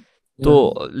behind. तो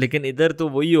Yeah, लेकिन इधर तो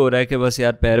वही हो रहा है कि बस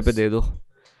यार पैर पे दे दो.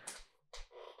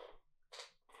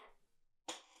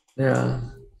 yeah,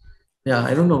 yeah.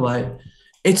 I don't know why.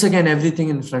 It's again everything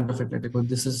in front of Atletico.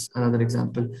 This is another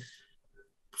example.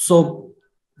 So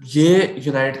ये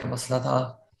यूनाइटेड का मसला था.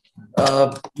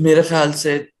 मेरे ख्याल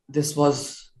से this was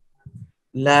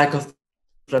lack of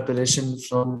preparation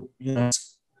from United's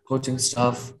coaching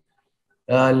staff,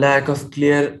 lack of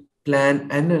clear plan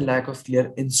and a lack of clear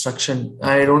instruction.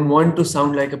 I don't want to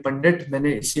sound like a pandit.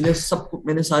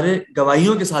 मैंने सारे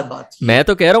गवाहियों के साथ बात की है. मैं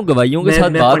तो कह रहा हूँ गवाहियों के साथ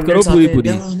मैं बात करो पंडित पूरी साहब पूरी.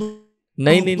 there was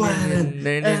नहीं no नहीं नहीं नहीं plan.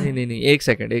 नहीं नहीं नहीं नहीं नहीं, एक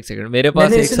सेकंड, मेरे पास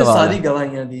मैंने एक इसीलिए सवाल सारी है.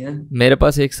 गवाहियां दी हैं. मेरे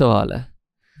पास एक सवाल है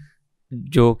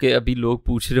जो कि अभी लोग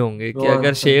पूछ रहे होंगे कि Go अगर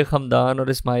on, sir. शेख हमदान और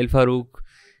इस्माइल फारूक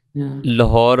Yeah.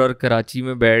 लाहौर और कराची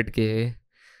में बैठ के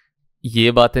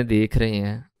ये बातें देख रहे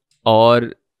हैं,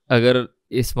 और अगर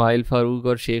इस्माइल फारूक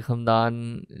और शेख हमदान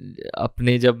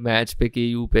अपने जब मैच पे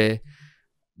केयू पे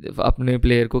अपने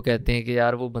प्लेयर को कहते हैं कि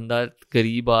यार वो बंदा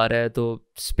करीब आ रहा है तो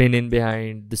spin in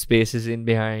behind, the space is in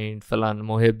behind, फलान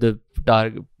मोहिब द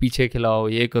टारगेट, पीछे खिलाओ,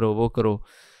 ये करो वो करो.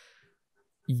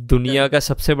 दुनिया का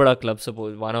सबसे बड़ा club,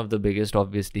 suppose one of the biggest,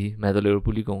 obviously मैं तो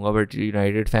लिवरपूल ही कहूँगा, बट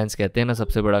यूनाइटेड फैंस कहते हैं ना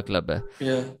सबसे बड़ा क्लब है.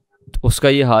 Yeah. तो उसका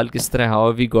ये हाल किस तरह,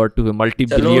 how we got to multi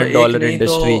चलो बिलियन एक डॉलर नहीं तो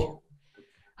इंडस्ट्री.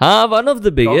 हाँ, one of the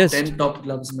top biggest, 10 top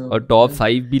clubs में और टॉप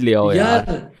 5 भी ले आओ यार.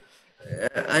 यार.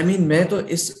 आई मीन मैं तो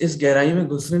इस गहराई में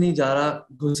घुस ही नहीं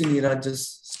रहा.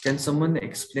 Just can someone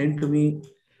explain to me.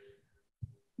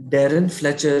 Darren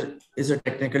Fletcher is a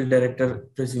technical director,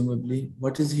 presumably.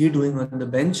 What is he doing on the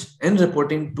bench and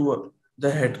reporting to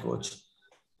the head coach?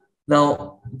 Now,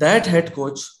 that head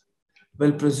coach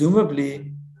will presumably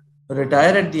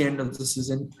retire at the end of the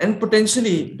season and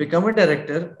potentially become a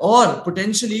director or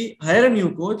potentially hire a new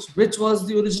coach, which was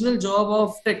the original job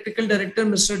of technical director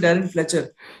Mr. Darren Fletcher.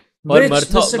 और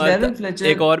Which Mr. Darren Fletcher,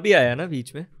 एक और भी आया ना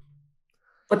बीच में,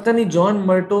 पता नहीं, John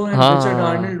मर्टो and Richard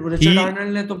Arnold. Richard he-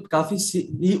 Arnold ने तो काफी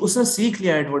उसने सीख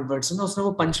लिया एडवर्ड वर्ड ना. उसने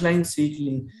वो पंच लाइन सीख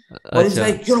ली. और इज अच्छा,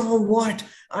 like, you know what,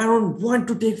 I don't want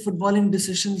to take footballing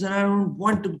decisions and I don't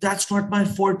want to, that's not my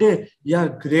forte. Yeah,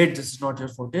 great, this is not your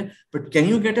forte, but can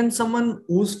you get in someone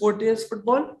whose forte is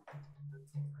football?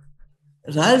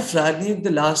 Ralph Ragnick,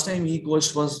 the last time he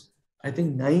coached was, I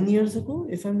think, 9 years ago,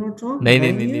 if I'm not wrong. नहीं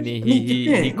 9 years? नहीं, नहीं,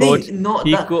 कितने? he नहीं, coached, no,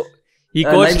 he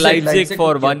coached Leipzig Leipzig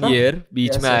for को किया 1 था. year,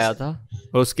 बीच Yes, में आया yes. था.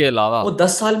 और उसके अलावा वो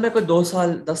 10 साल में कोई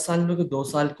 2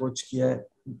 साल कोच किया है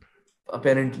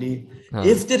apparently. हाँ.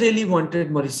 If they really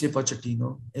wanted Mauricio Pochettino,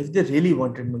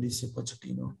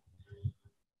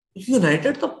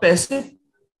 United तो पैसे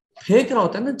फेंक रहा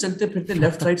होता है ना चलते फिरते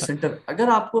लेफ्ट राइट सेंटर. अगर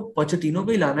आपको पोचेटिनो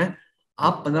को ही लाना है,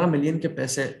 आप 15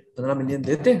 मिलियन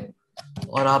देते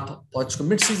और आप पोच को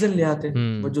मिड सीजन ले आते.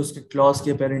 वो जो उसके क्लॉज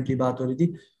की अपेरेंटली बात हो रही थी.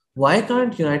 Why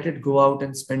can't United go out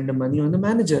and spend the money on the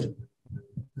manager?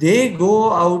 They go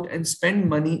out and spend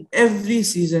money every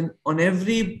season on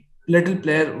every little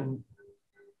player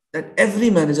that every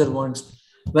manager wants.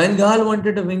 Van Gaal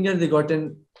wanted a winger, they got in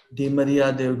Di Maria,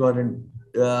 they got in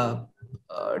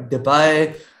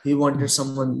Depay. He wanted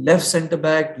someone left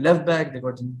back, they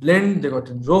got in Blind, they got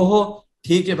in Rojo.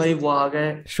 ठीक है भाई, वो आ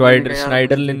गए.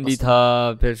 श्नाइडरलिन भी था,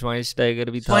 फिर श्वाइनस्टाइगर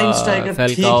भी था,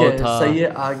 फेल्काओ था. सही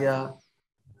है, आ गया.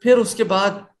 फिर उसके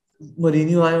बाद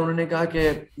मोरिनियो आए. उन्होंने कहा कि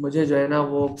मुझे जो है ना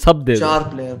वो सब दे 4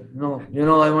 प्लेयर,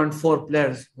 आई वांट 4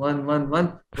 प्लेयर्स, 1-1-1.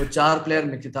 वो 4 प्लेयर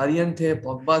मिखितारियन थे,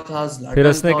 पॉग्बा था, ज़्लाटन. फिर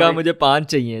उसने कहा मुझे 5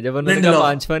 चाहिए. जब उन्होंने कहा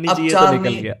 5वां नहीं चाहिए तो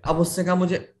निकल गया. अब उसने कहा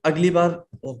मुझे अगली बार,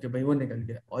 ओके भाई, वो निकल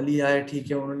गया. ओली आए, ठीक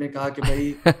है. उन्होंने कहा कि भाई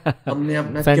हमने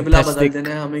अपना किबला बदल देना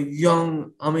है,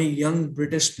 हमें यंग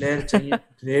ब्रिटिश प्लेयर चाहिए.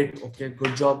 Great, okay,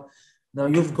 good job. Now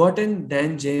you have gotten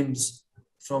Dan James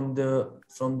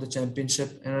from the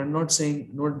championship, and I'm not saying,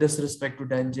 no disrespect to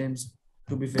Dan James,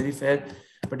 to be very fair,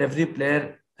 but every player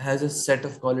has a set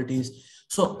of qualities.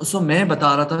 So मैं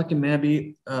बता रहा था कि मैं अभी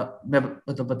मैं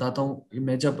बताता हूँ कि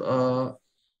मैं जब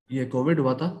ये कोविड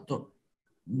हुआ था तो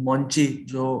मॉन्ची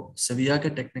जो सेविया के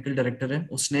टेक्निकल डायरेक्टर है,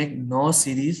 उसने एक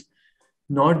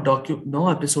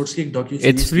 9 एपिसोड्स की एक docu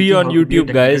series. It's free on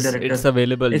YouTube guys, it's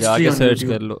available, जाके सर्च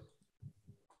कर लो.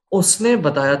 उसने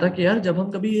बताया था कि यार जब हम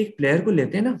कभी एक प्लेयर को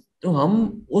लेते हैं ना, तो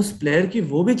हम उस प्लेयर की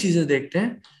वो भी चीजें देखते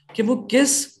हैं कि वो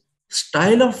किस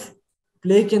स्टाइल ऑफ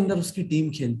प्ले के अंदर उसकी टीम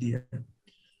खेलती है.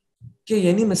 कि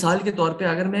यानी मिसाल के तौर पे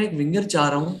अगर मैं एक विंगर चाह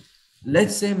रहा हूँ,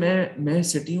 लेट्स से मैं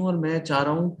सिटी हूँ और मैं चाह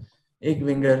रहा हूँ एक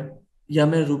विंगर, या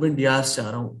मैं रूबन डियाज चाह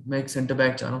रहा हूँ, मैं एक सेंटर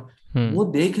बैक चाह रहा हूँ. वो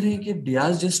देख रहे हैं कि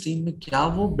डियाज जिस टीम में, क्या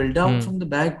वो build out from the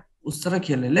back उस तरह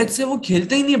खेल रहे हैं। लेट्स से वो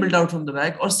खेलते ही नहीं build out from the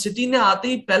back, और सिटी ने आते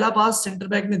ही पहला पास सेंटर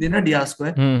बैक ने देना डियास को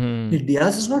है,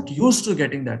 Diaz is not used to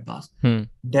getting that pass.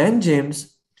 Dan James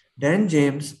Dan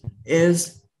James is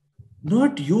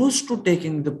not used to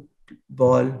taking the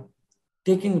ball,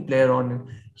 taking a player on him.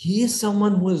 He is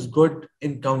someone who is good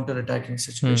in counter-attacking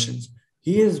situations.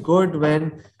 He is good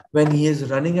when he is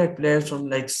running at players from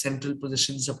like central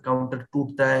positions of counter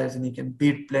टूटता है, and he can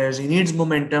beat players. He needs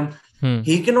momentum.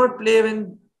 He cannot play when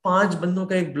 5 बंदों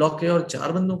का एक block है और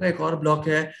 4 बंदों का एक और ब्लॉक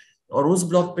है और उस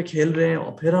ब्लॉक पे खेल रहे हैं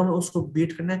और फिर हम उसको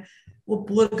बीट करना है. वो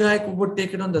poor guy would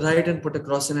take it on the right and put a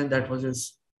cross in, and that was his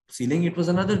ceiling. It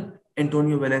was another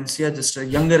Antonio Valencia, just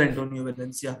younger Antonio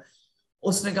Valencia.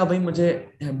 उसने कहा भाई मुझे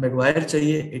मैगवायर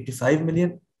चाहिए 85 मिलियन.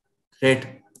 ग्रेट,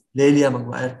 ले लिया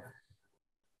Maguire.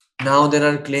 Now there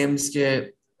are claims के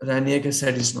रानिया के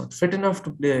said is not fit enough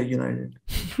to play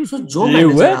United. सो जो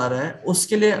मैनेजर आ रहा है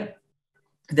उसके लिए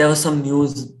there was some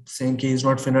news saying he is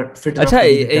not fit enough अच्छा, to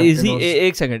be the captain. is he,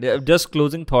 एक second, just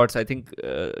closing thoughts. I think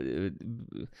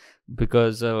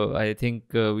because I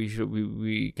think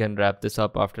we can wrap this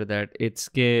up after that. It's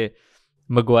के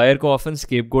Maguire को often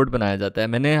scapegoat बनाया जाता है.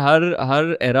 मैंने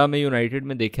हर era में United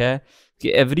में देखा है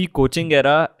कि every coaching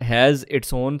era has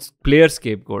its own player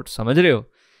scapegoat. समझ रहे हो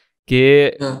कि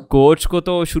कोच को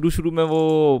तो शुरू में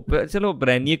वो, चलो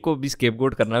ब्रैनिए को भी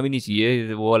स्केपगोट करना भी नहीं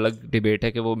चाहिए, वो अलग डिबेट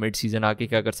है कि वो मिड सीजन आके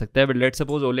क्या कर सकता है. बट लेट्स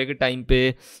सपोज ओले के टाइम पे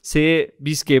से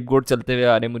भी स्केपगोट चलते हुए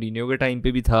आ रहे, मुरीनियो के टाइम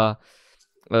पे भी था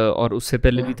और उससे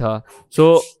पहले भी था.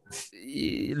 So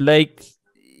like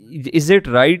is it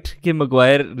right कि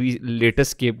मैगवायर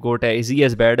लेटेस्ट स्केपगोट है? Is he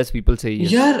as bad as people से?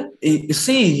 यार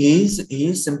see he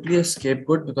is simply a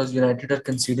scapegoat because United are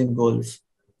conceding goals.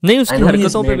 नहीं, उसकी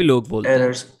हरकतों पे भी लोग बोलते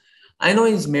हैं. I know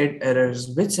he's made errors.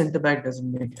 Which centre back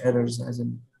doesn't make errors? As in,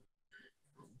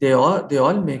 they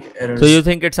all make errors. So you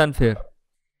think it's unfair?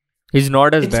 He's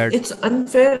not as bad. It's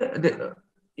unfair.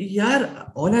 Yeah,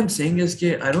 all I'm saying is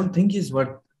that I don't think he's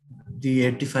worth the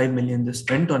 85 million they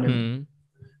spent on him.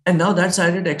 And now that's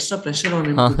added extra pressure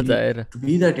on him to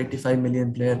be that 85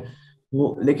 million player.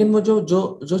 लेकिन वो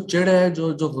जो चिढ़ है,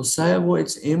 जो गुस्सा है, वो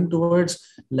it's aimed towards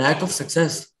lack of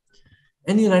success.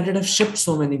 And United have shipped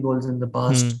so many goals in the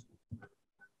past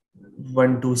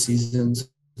 1-2 seasons.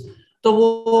 तो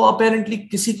वो apparently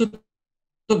किसी को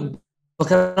तो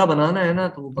बकरा बनाना है ना,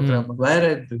 तो वो बकरा मैगवायर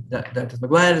है. That is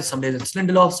Maguire. Some days it's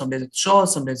Lindelof, some days it's Shaw,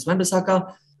 some days Wan-Bissaka,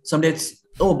 some days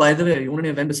oh by the way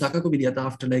उन्होंने Wan-Bissaka को भी लिया था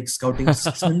after like scouting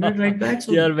 600 right backs.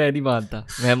 यार मैं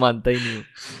मानता ही नहीं हूँ.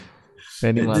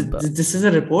 मैं नहीं मानता. This is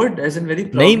a report as in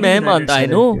very नहीं, मैं मानता. I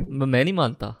know, मैं नहीं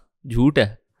मानता. झूठ है.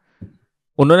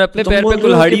 उन्होंने अपने पैर पे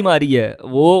कुल्हाड़ी मारी है.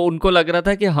 वो उनको लग रहा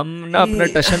था कि हम ना अपना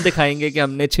टशन दिखाएंगे कि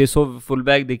हमने 600 फुल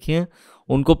बैक देखे हैं.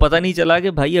 उनको पता नहीं चला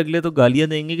कि भाई अगले तो गालियां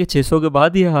देंगे कि 600 के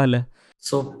बाद ये हाल है.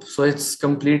 So it's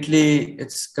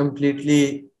completely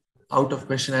out of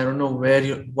question. I don't know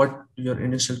what your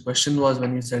initial question was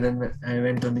when you said I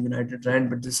went on a United rant,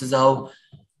 but this is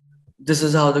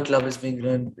how the club is being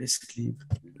run basically.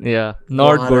 Yeah,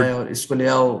 not good. और इसको ले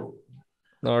आओ.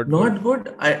 Not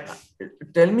good.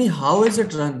 Tell me, how is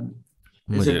it run?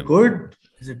 Is it good?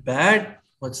 Is it bad?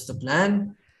 What's the plan?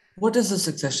 What is the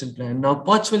succession plan? Now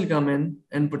Poch will come in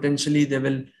and potentially they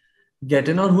will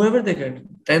get in, or whoever they get.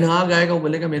 Ten Hag आएगा, वो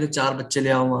बोलेगा मेरे 4 बच्चे ले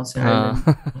आओ वहां से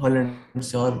Holland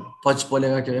से, और Poch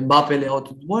बोलेगा कि एम्बापे ले आओ.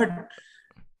 तो what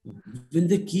will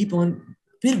they keep on?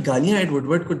 फिर गालियां एड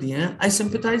वुडवर्ड को दी हैं. I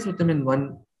sympathize with him in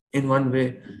one way.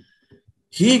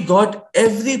 He got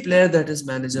every player that his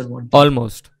manager wanted.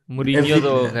 Almost. मुरीनियो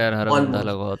तो खैर हर बंदा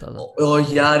लगा होता था. ओ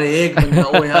यार एक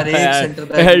सेंटर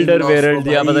बैक एल्डर वेरल्ड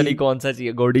या पता नहीं कौन सा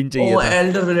चाहिए, गोडिन चाहिए था.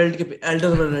 एल्डर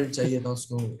वेरल्ड चाहिए था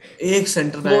उसको. एक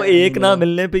सेंटर बैक, वो एक ना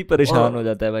मिलने पे ही परेशान हो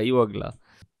जाता है भाई वो अगला.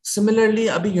 सिमिलरली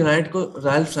अभी यूनाइटेड को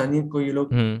राल्फ रानिक को ये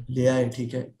लोग ले आए,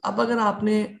 ठीक है. अब अगर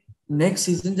आपने नेक्स्ट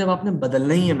सीजन जब आपने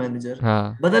बदलना ही है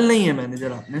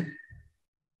मैनेजर आपने,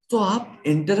 तो आप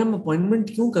इंटरिम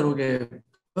अपॉइंटमेंट क्यों करोगे?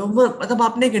 मतलब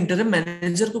आपने एक इंटरिम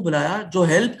मैनेजर को बुलाया जो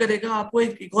हेल्प करेगा आपको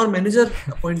एक और मैनेजर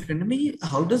अपॉइंट करने में.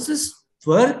 How does this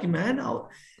work man?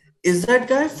 Is that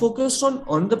guy focused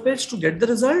on the pitch to get the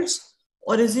results,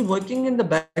 और is he working in the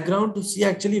background to C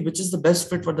actually which is the best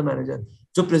fit for the manager?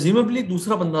 जो प्रेज्यूमेबली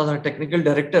दूसरा बंदा था, technical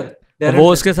director,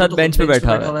 वो उसके साथ bench पे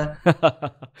बैठा हुआ है.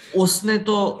 उसने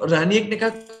तो रानिक ने कहा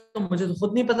तो मुझे तो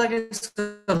खुद नहीं पता कि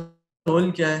इसका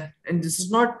रोल क्या है. And this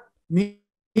is not me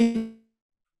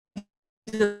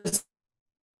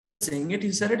saying it, he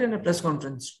said it in a press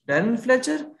conference. Darren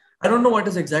Fletcher, I don't know what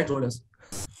his exact role is.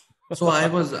 So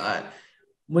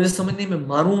मुझे समझ नहीं, मैं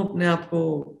मारूं अपने आप को.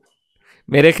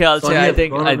 मेरे ख्याल से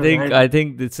I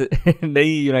think this नई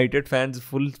यूनाइटेड फैंस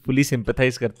fully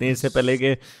sympathize करते हैं. इससे पहले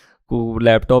कि को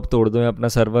लैपटॉप तोड़ दो या अपना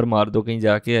सर्वर मार दो कहीं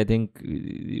जाके. I think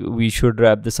we should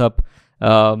wrap this up.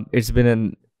 It's been an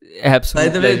By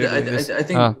absolute the way, pleasure doing this. I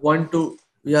think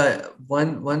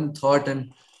one thought and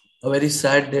a very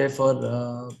sad day for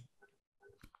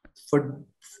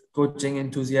coaching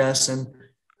enthusiasts, and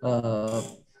uh,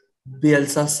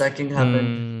 Bielsa sacking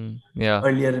happened Yeah,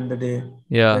 earlier in the day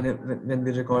yeah, when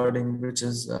we're recording, which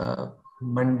is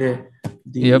Monday,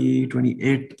 yep, the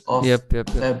 28th of yep.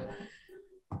 Feb,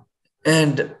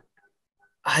 and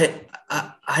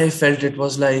I felt it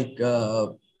was like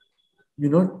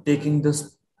taking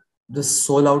this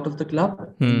soul out of the club.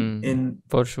 In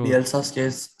For sure, Bielsa's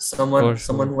case, for someone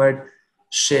sure. who had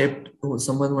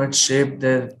shaped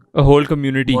their A whole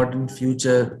community. modern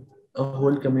future, a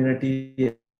whole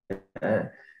community.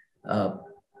 Uh,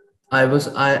 I was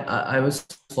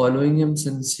following him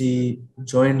since he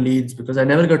joined Leeds, because I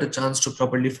never got a chance to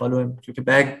properly follow him. Because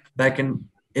back in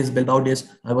his Bilbao days,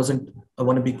 I wasn't a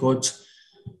wannabe coach.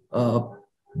 Uh,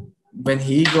 when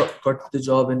he got the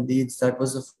job in Leeds, that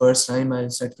was the first time I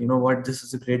said, you know what, this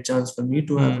is a great chance for me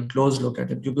to have a close look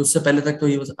at it. Because उससे पहले तक तो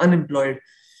he was unemployed,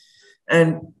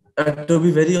 and to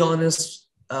be very honest,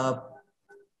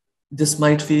 this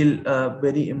might feel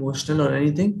very emotional or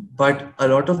anything, but a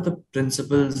lot of the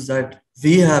principles that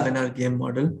we have in our game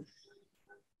model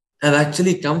have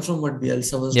actually come from what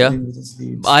Bielsa was Yeah. doing with his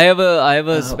Leeds. I have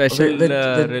a special With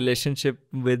relationship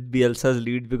with Bielsa's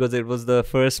Leeds because it was the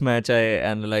first match I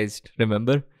analyzed.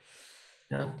 Remember?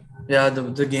 yeah,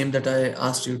 the game that I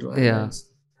asked you to Yeah, analyze.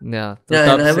 yeah. तो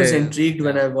Yeah, and तब I से was intrigued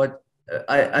when yeah. I watched.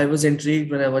 I was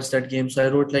intrigued when I watched that game, so I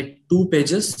wrote like 2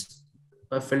 pages.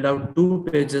 I filled out 2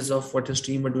 pages of what his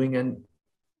team were doing,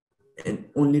 and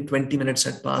only 20 minutes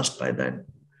had passed by then.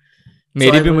 So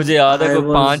मेरी भी मुझे याद है I कोई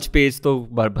was 5 page तो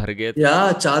भर गए थे.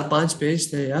 yeah, 4-5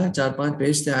 पेज थे. Yeah, 4-5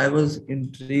 पेज थे. I was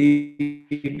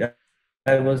intrigued.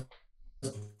 I was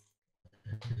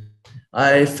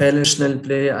I fell in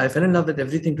play. I fell in love with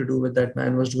everything to do with that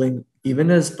man was doing, even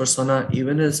his persona,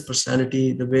 even his personality,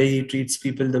 the way he treats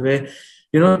people, the way,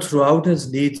 throughout his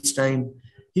Leeds time,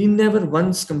 he never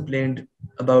once complained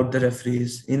about the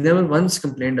referees. He never once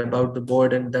complained about the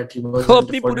board and that he वो wasn't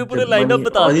अपनी पूरे afforded पूरे the lineup money,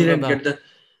 बता or he देता didn't था. get the.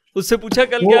 उससे पूछा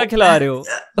कल क्या वो, खिला रहे हो.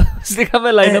 उसने कहा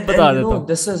मैं लाइनअप बता and देता हूँ.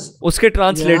 this is, उसके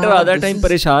ट्रांसलेटर yeah, आधा this टाइम is,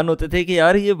 परेशान होते थे कि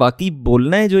यार ये वाकई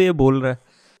बोलना है जो ये बोल रहा है.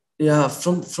 yeah,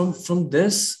 from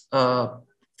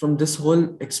this whole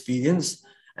experience,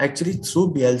 actually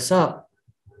through Bielsa,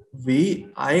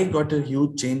 I got a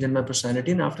huge change in my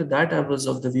personality, and after that I was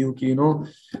of the view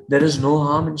that, there is no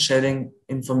harm in sharing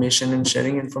information, and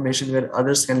sharing information where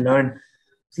others can learn.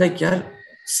 It's like, yeah,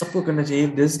 sabko karna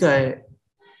chahiye. This guy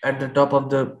at the top of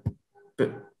the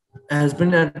has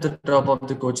been at the top of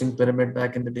the coaching pyramid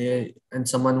back in the day, and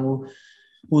someone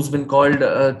who's been called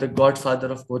the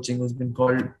godfather of coaching, who's been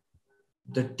called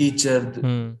the teacher,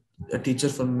 a teacher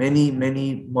for many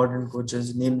modern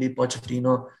coaches, namely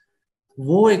Pochettino.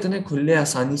 वो इतने खुले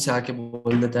आसानी से आके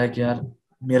बोल देता है कि यार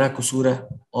मेरा कसूर है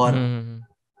और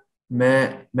मैं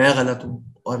गलत हूँ,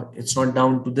 और it's not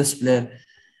down to this player,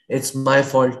 it's my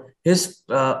fault. His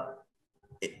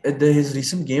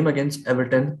recent game against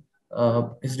Everton,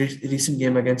 recent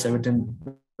game against Everton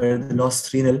where they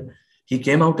lost 3-0, he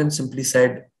came out and simply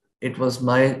said it was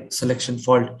my selection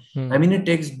fault. I mean, it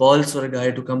takes balls for a guy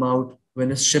to come out when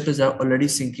his ship is already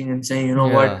sinking and saying, you know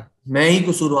what, मैं ही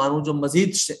कसूरवार हूँ जो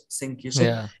मजीद sink की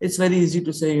ship. It's very easy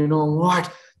to say, you know what,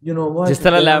 जिस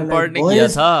तरह they are Lampard like ने किया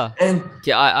boys, था and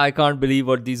कि I can't believe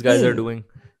what these guys are doing.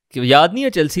 याद नहीं है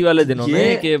चेल्सी वाले दिनों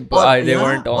में कि they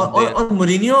weren't on there. और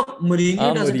मुरीनियो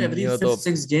does it every Mourinho तो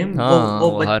 5th-6th game. हाँ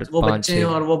वो हर वो 5 बच्चे हैं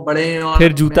 6 और वो बड़े हैं, और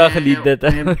फिर जूता खरीद देता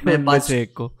है मैं उनमें से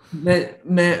एक को.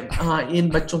 हाँ, इन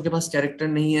बच्चों के पास कैरेक्टर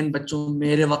नहीं है. इन बच्चों,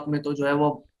 मेरे वक्त में तो जो है वो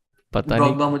पता नहीं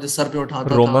ड्रॉगबा मुझे सर पे उठाता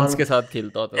था, रोमन्स और के साथ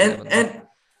खेलता होता था and बंदा.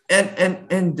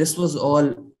 and this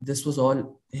was all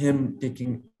him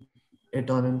taking it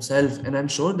on himself. And I'm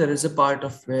sure there is a part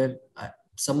of where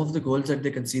some of the goals that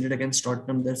they conceded against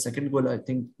Tottenham, their second goal, I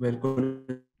think, where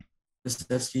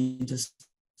Kulusevski just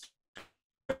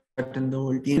cut in the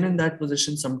whole team in that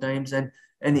position sometimes,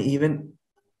 and even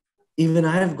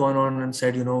I have gone on and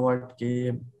said, you know what,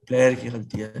 कि player की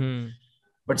गलती है.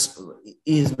 But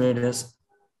he's made us.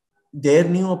 Their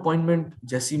new appointment,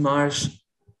 Jesse Marsh,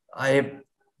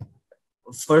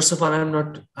 first of all, I'm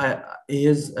not.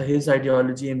 His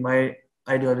ideology and my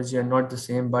ideology are not the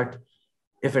same. But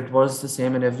if it was the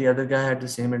same and every other guy had the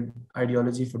same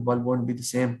ideology, football won't be the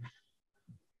same.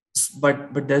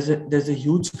 But there's a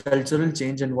huge cultural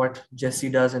change in what Jesse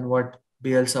does and what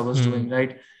Bielsa was doing,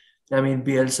 right? I mean,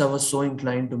 Bielsa was so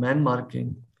inclined to man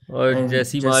marking. और and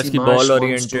जैसी मार्च Jesse की Marsh ball wants to.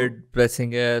 Oriented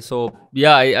pressing है. सो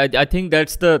या I think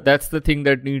that's the thing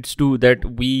that needs to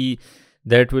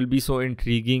that will be so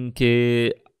intriguing के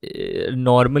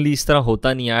normally इस तरह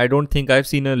होता नहीं है. I don't think I've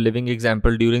seen a living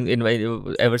example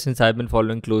ever since I've been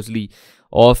following closely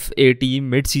of a team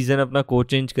mid season अपना coach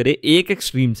change करे एक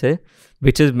extreme से,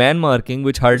 which is man marking,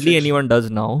 which hardly anyone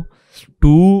does now,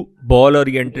 to ball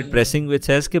oriented pressing which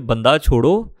says कि बंदा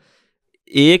छोड़ो,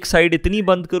 एक side इतनी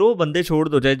बंद करो, बंदे छोड़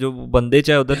दो, चाहे जो बंदे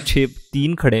चाहे उधर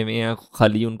 6-3 खड़े हुए हैं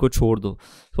खाली, उनको छोड़ दो.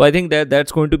 So I think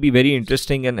that's going to be very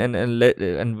interesting, and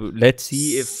let's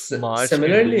see if March can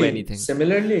do anything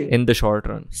in the short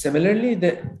run. Similarly,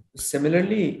 the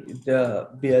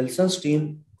Bielsa's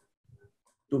team,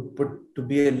 to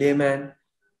be a layman,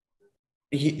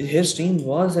 his team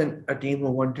was a team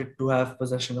who wanted to have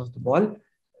possession of the ball.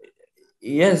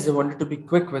 Yes, they wanted to be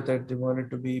quick with it. They wanted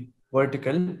to be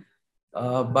vertical.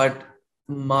 But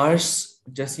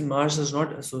Jesse Marsh is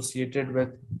not associated with,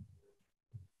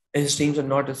 his teams are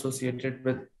not associated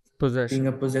with being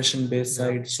a possession-based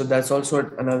side. So that's also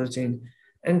another change.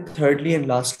 And thirdly and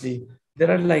lastly,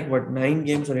 there are like 9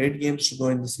 games or 8 games to go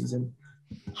in the season.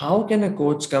 How can a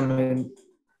coach come in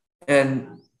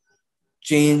and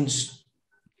change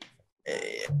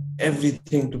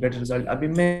everything to get a result? I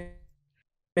mean,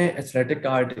 in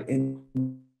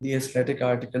the Athletic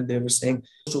article, they were saying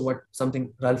to what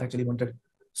something Ralph actually wanted.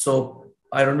 So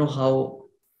I don't know how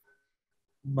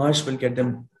Marsh will get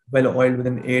them well oiled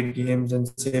within 8 games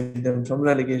and save them from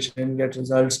relegation, get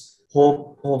results.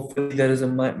 Hopefully there is a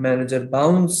manager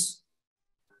bounce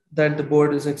that the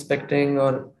board is expecting,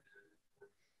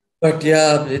 but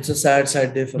yeah, it's a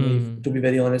sad day for me, to be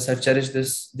very honest. I've cherished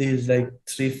these like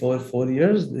 4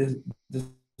 years. This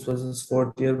was his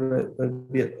 4th year where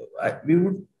we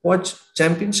would watch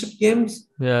championship games.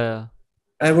 Yeah.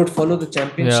 I would follow the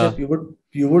championship. Yeah.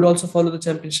 You would also follow the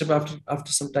championship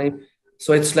after some time.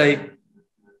 So it's like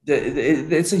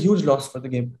it's a huge loss for the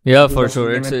game. Yeah, for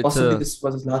sure. Possibly this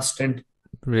was his last stint.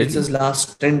 Really? It's his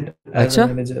last stint as a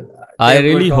manager. I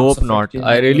really hope not.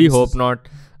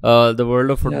 The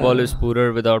world of football is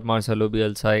poorer without Marcelo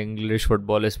Bielsa. English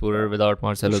football is poorer without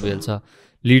Marcelo Bielsa.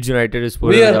 Leeds United is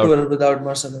poorer without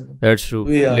Marcelo. That's true.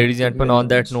 Ladies and gentlemen, on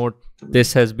that note,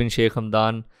 this has been Shaikh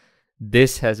Hamdan.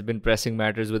 This has been Pressing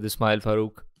Matters with Ismail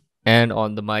Farooq. And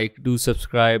on the mic, do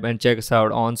subscribe and check us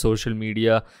out on social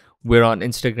media. We're on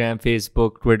Instagram,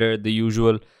 Facebook, Twitter, the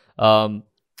usual.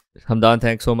 Hamdan,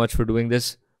 thanks so much for doing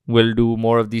this. We'll do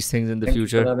more of these things in the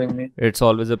future. Thank you for having me. It's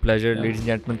always a pleasure. Ladies and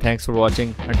gentlemen, thanks for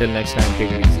watching. Until next time,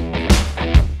 take it easy.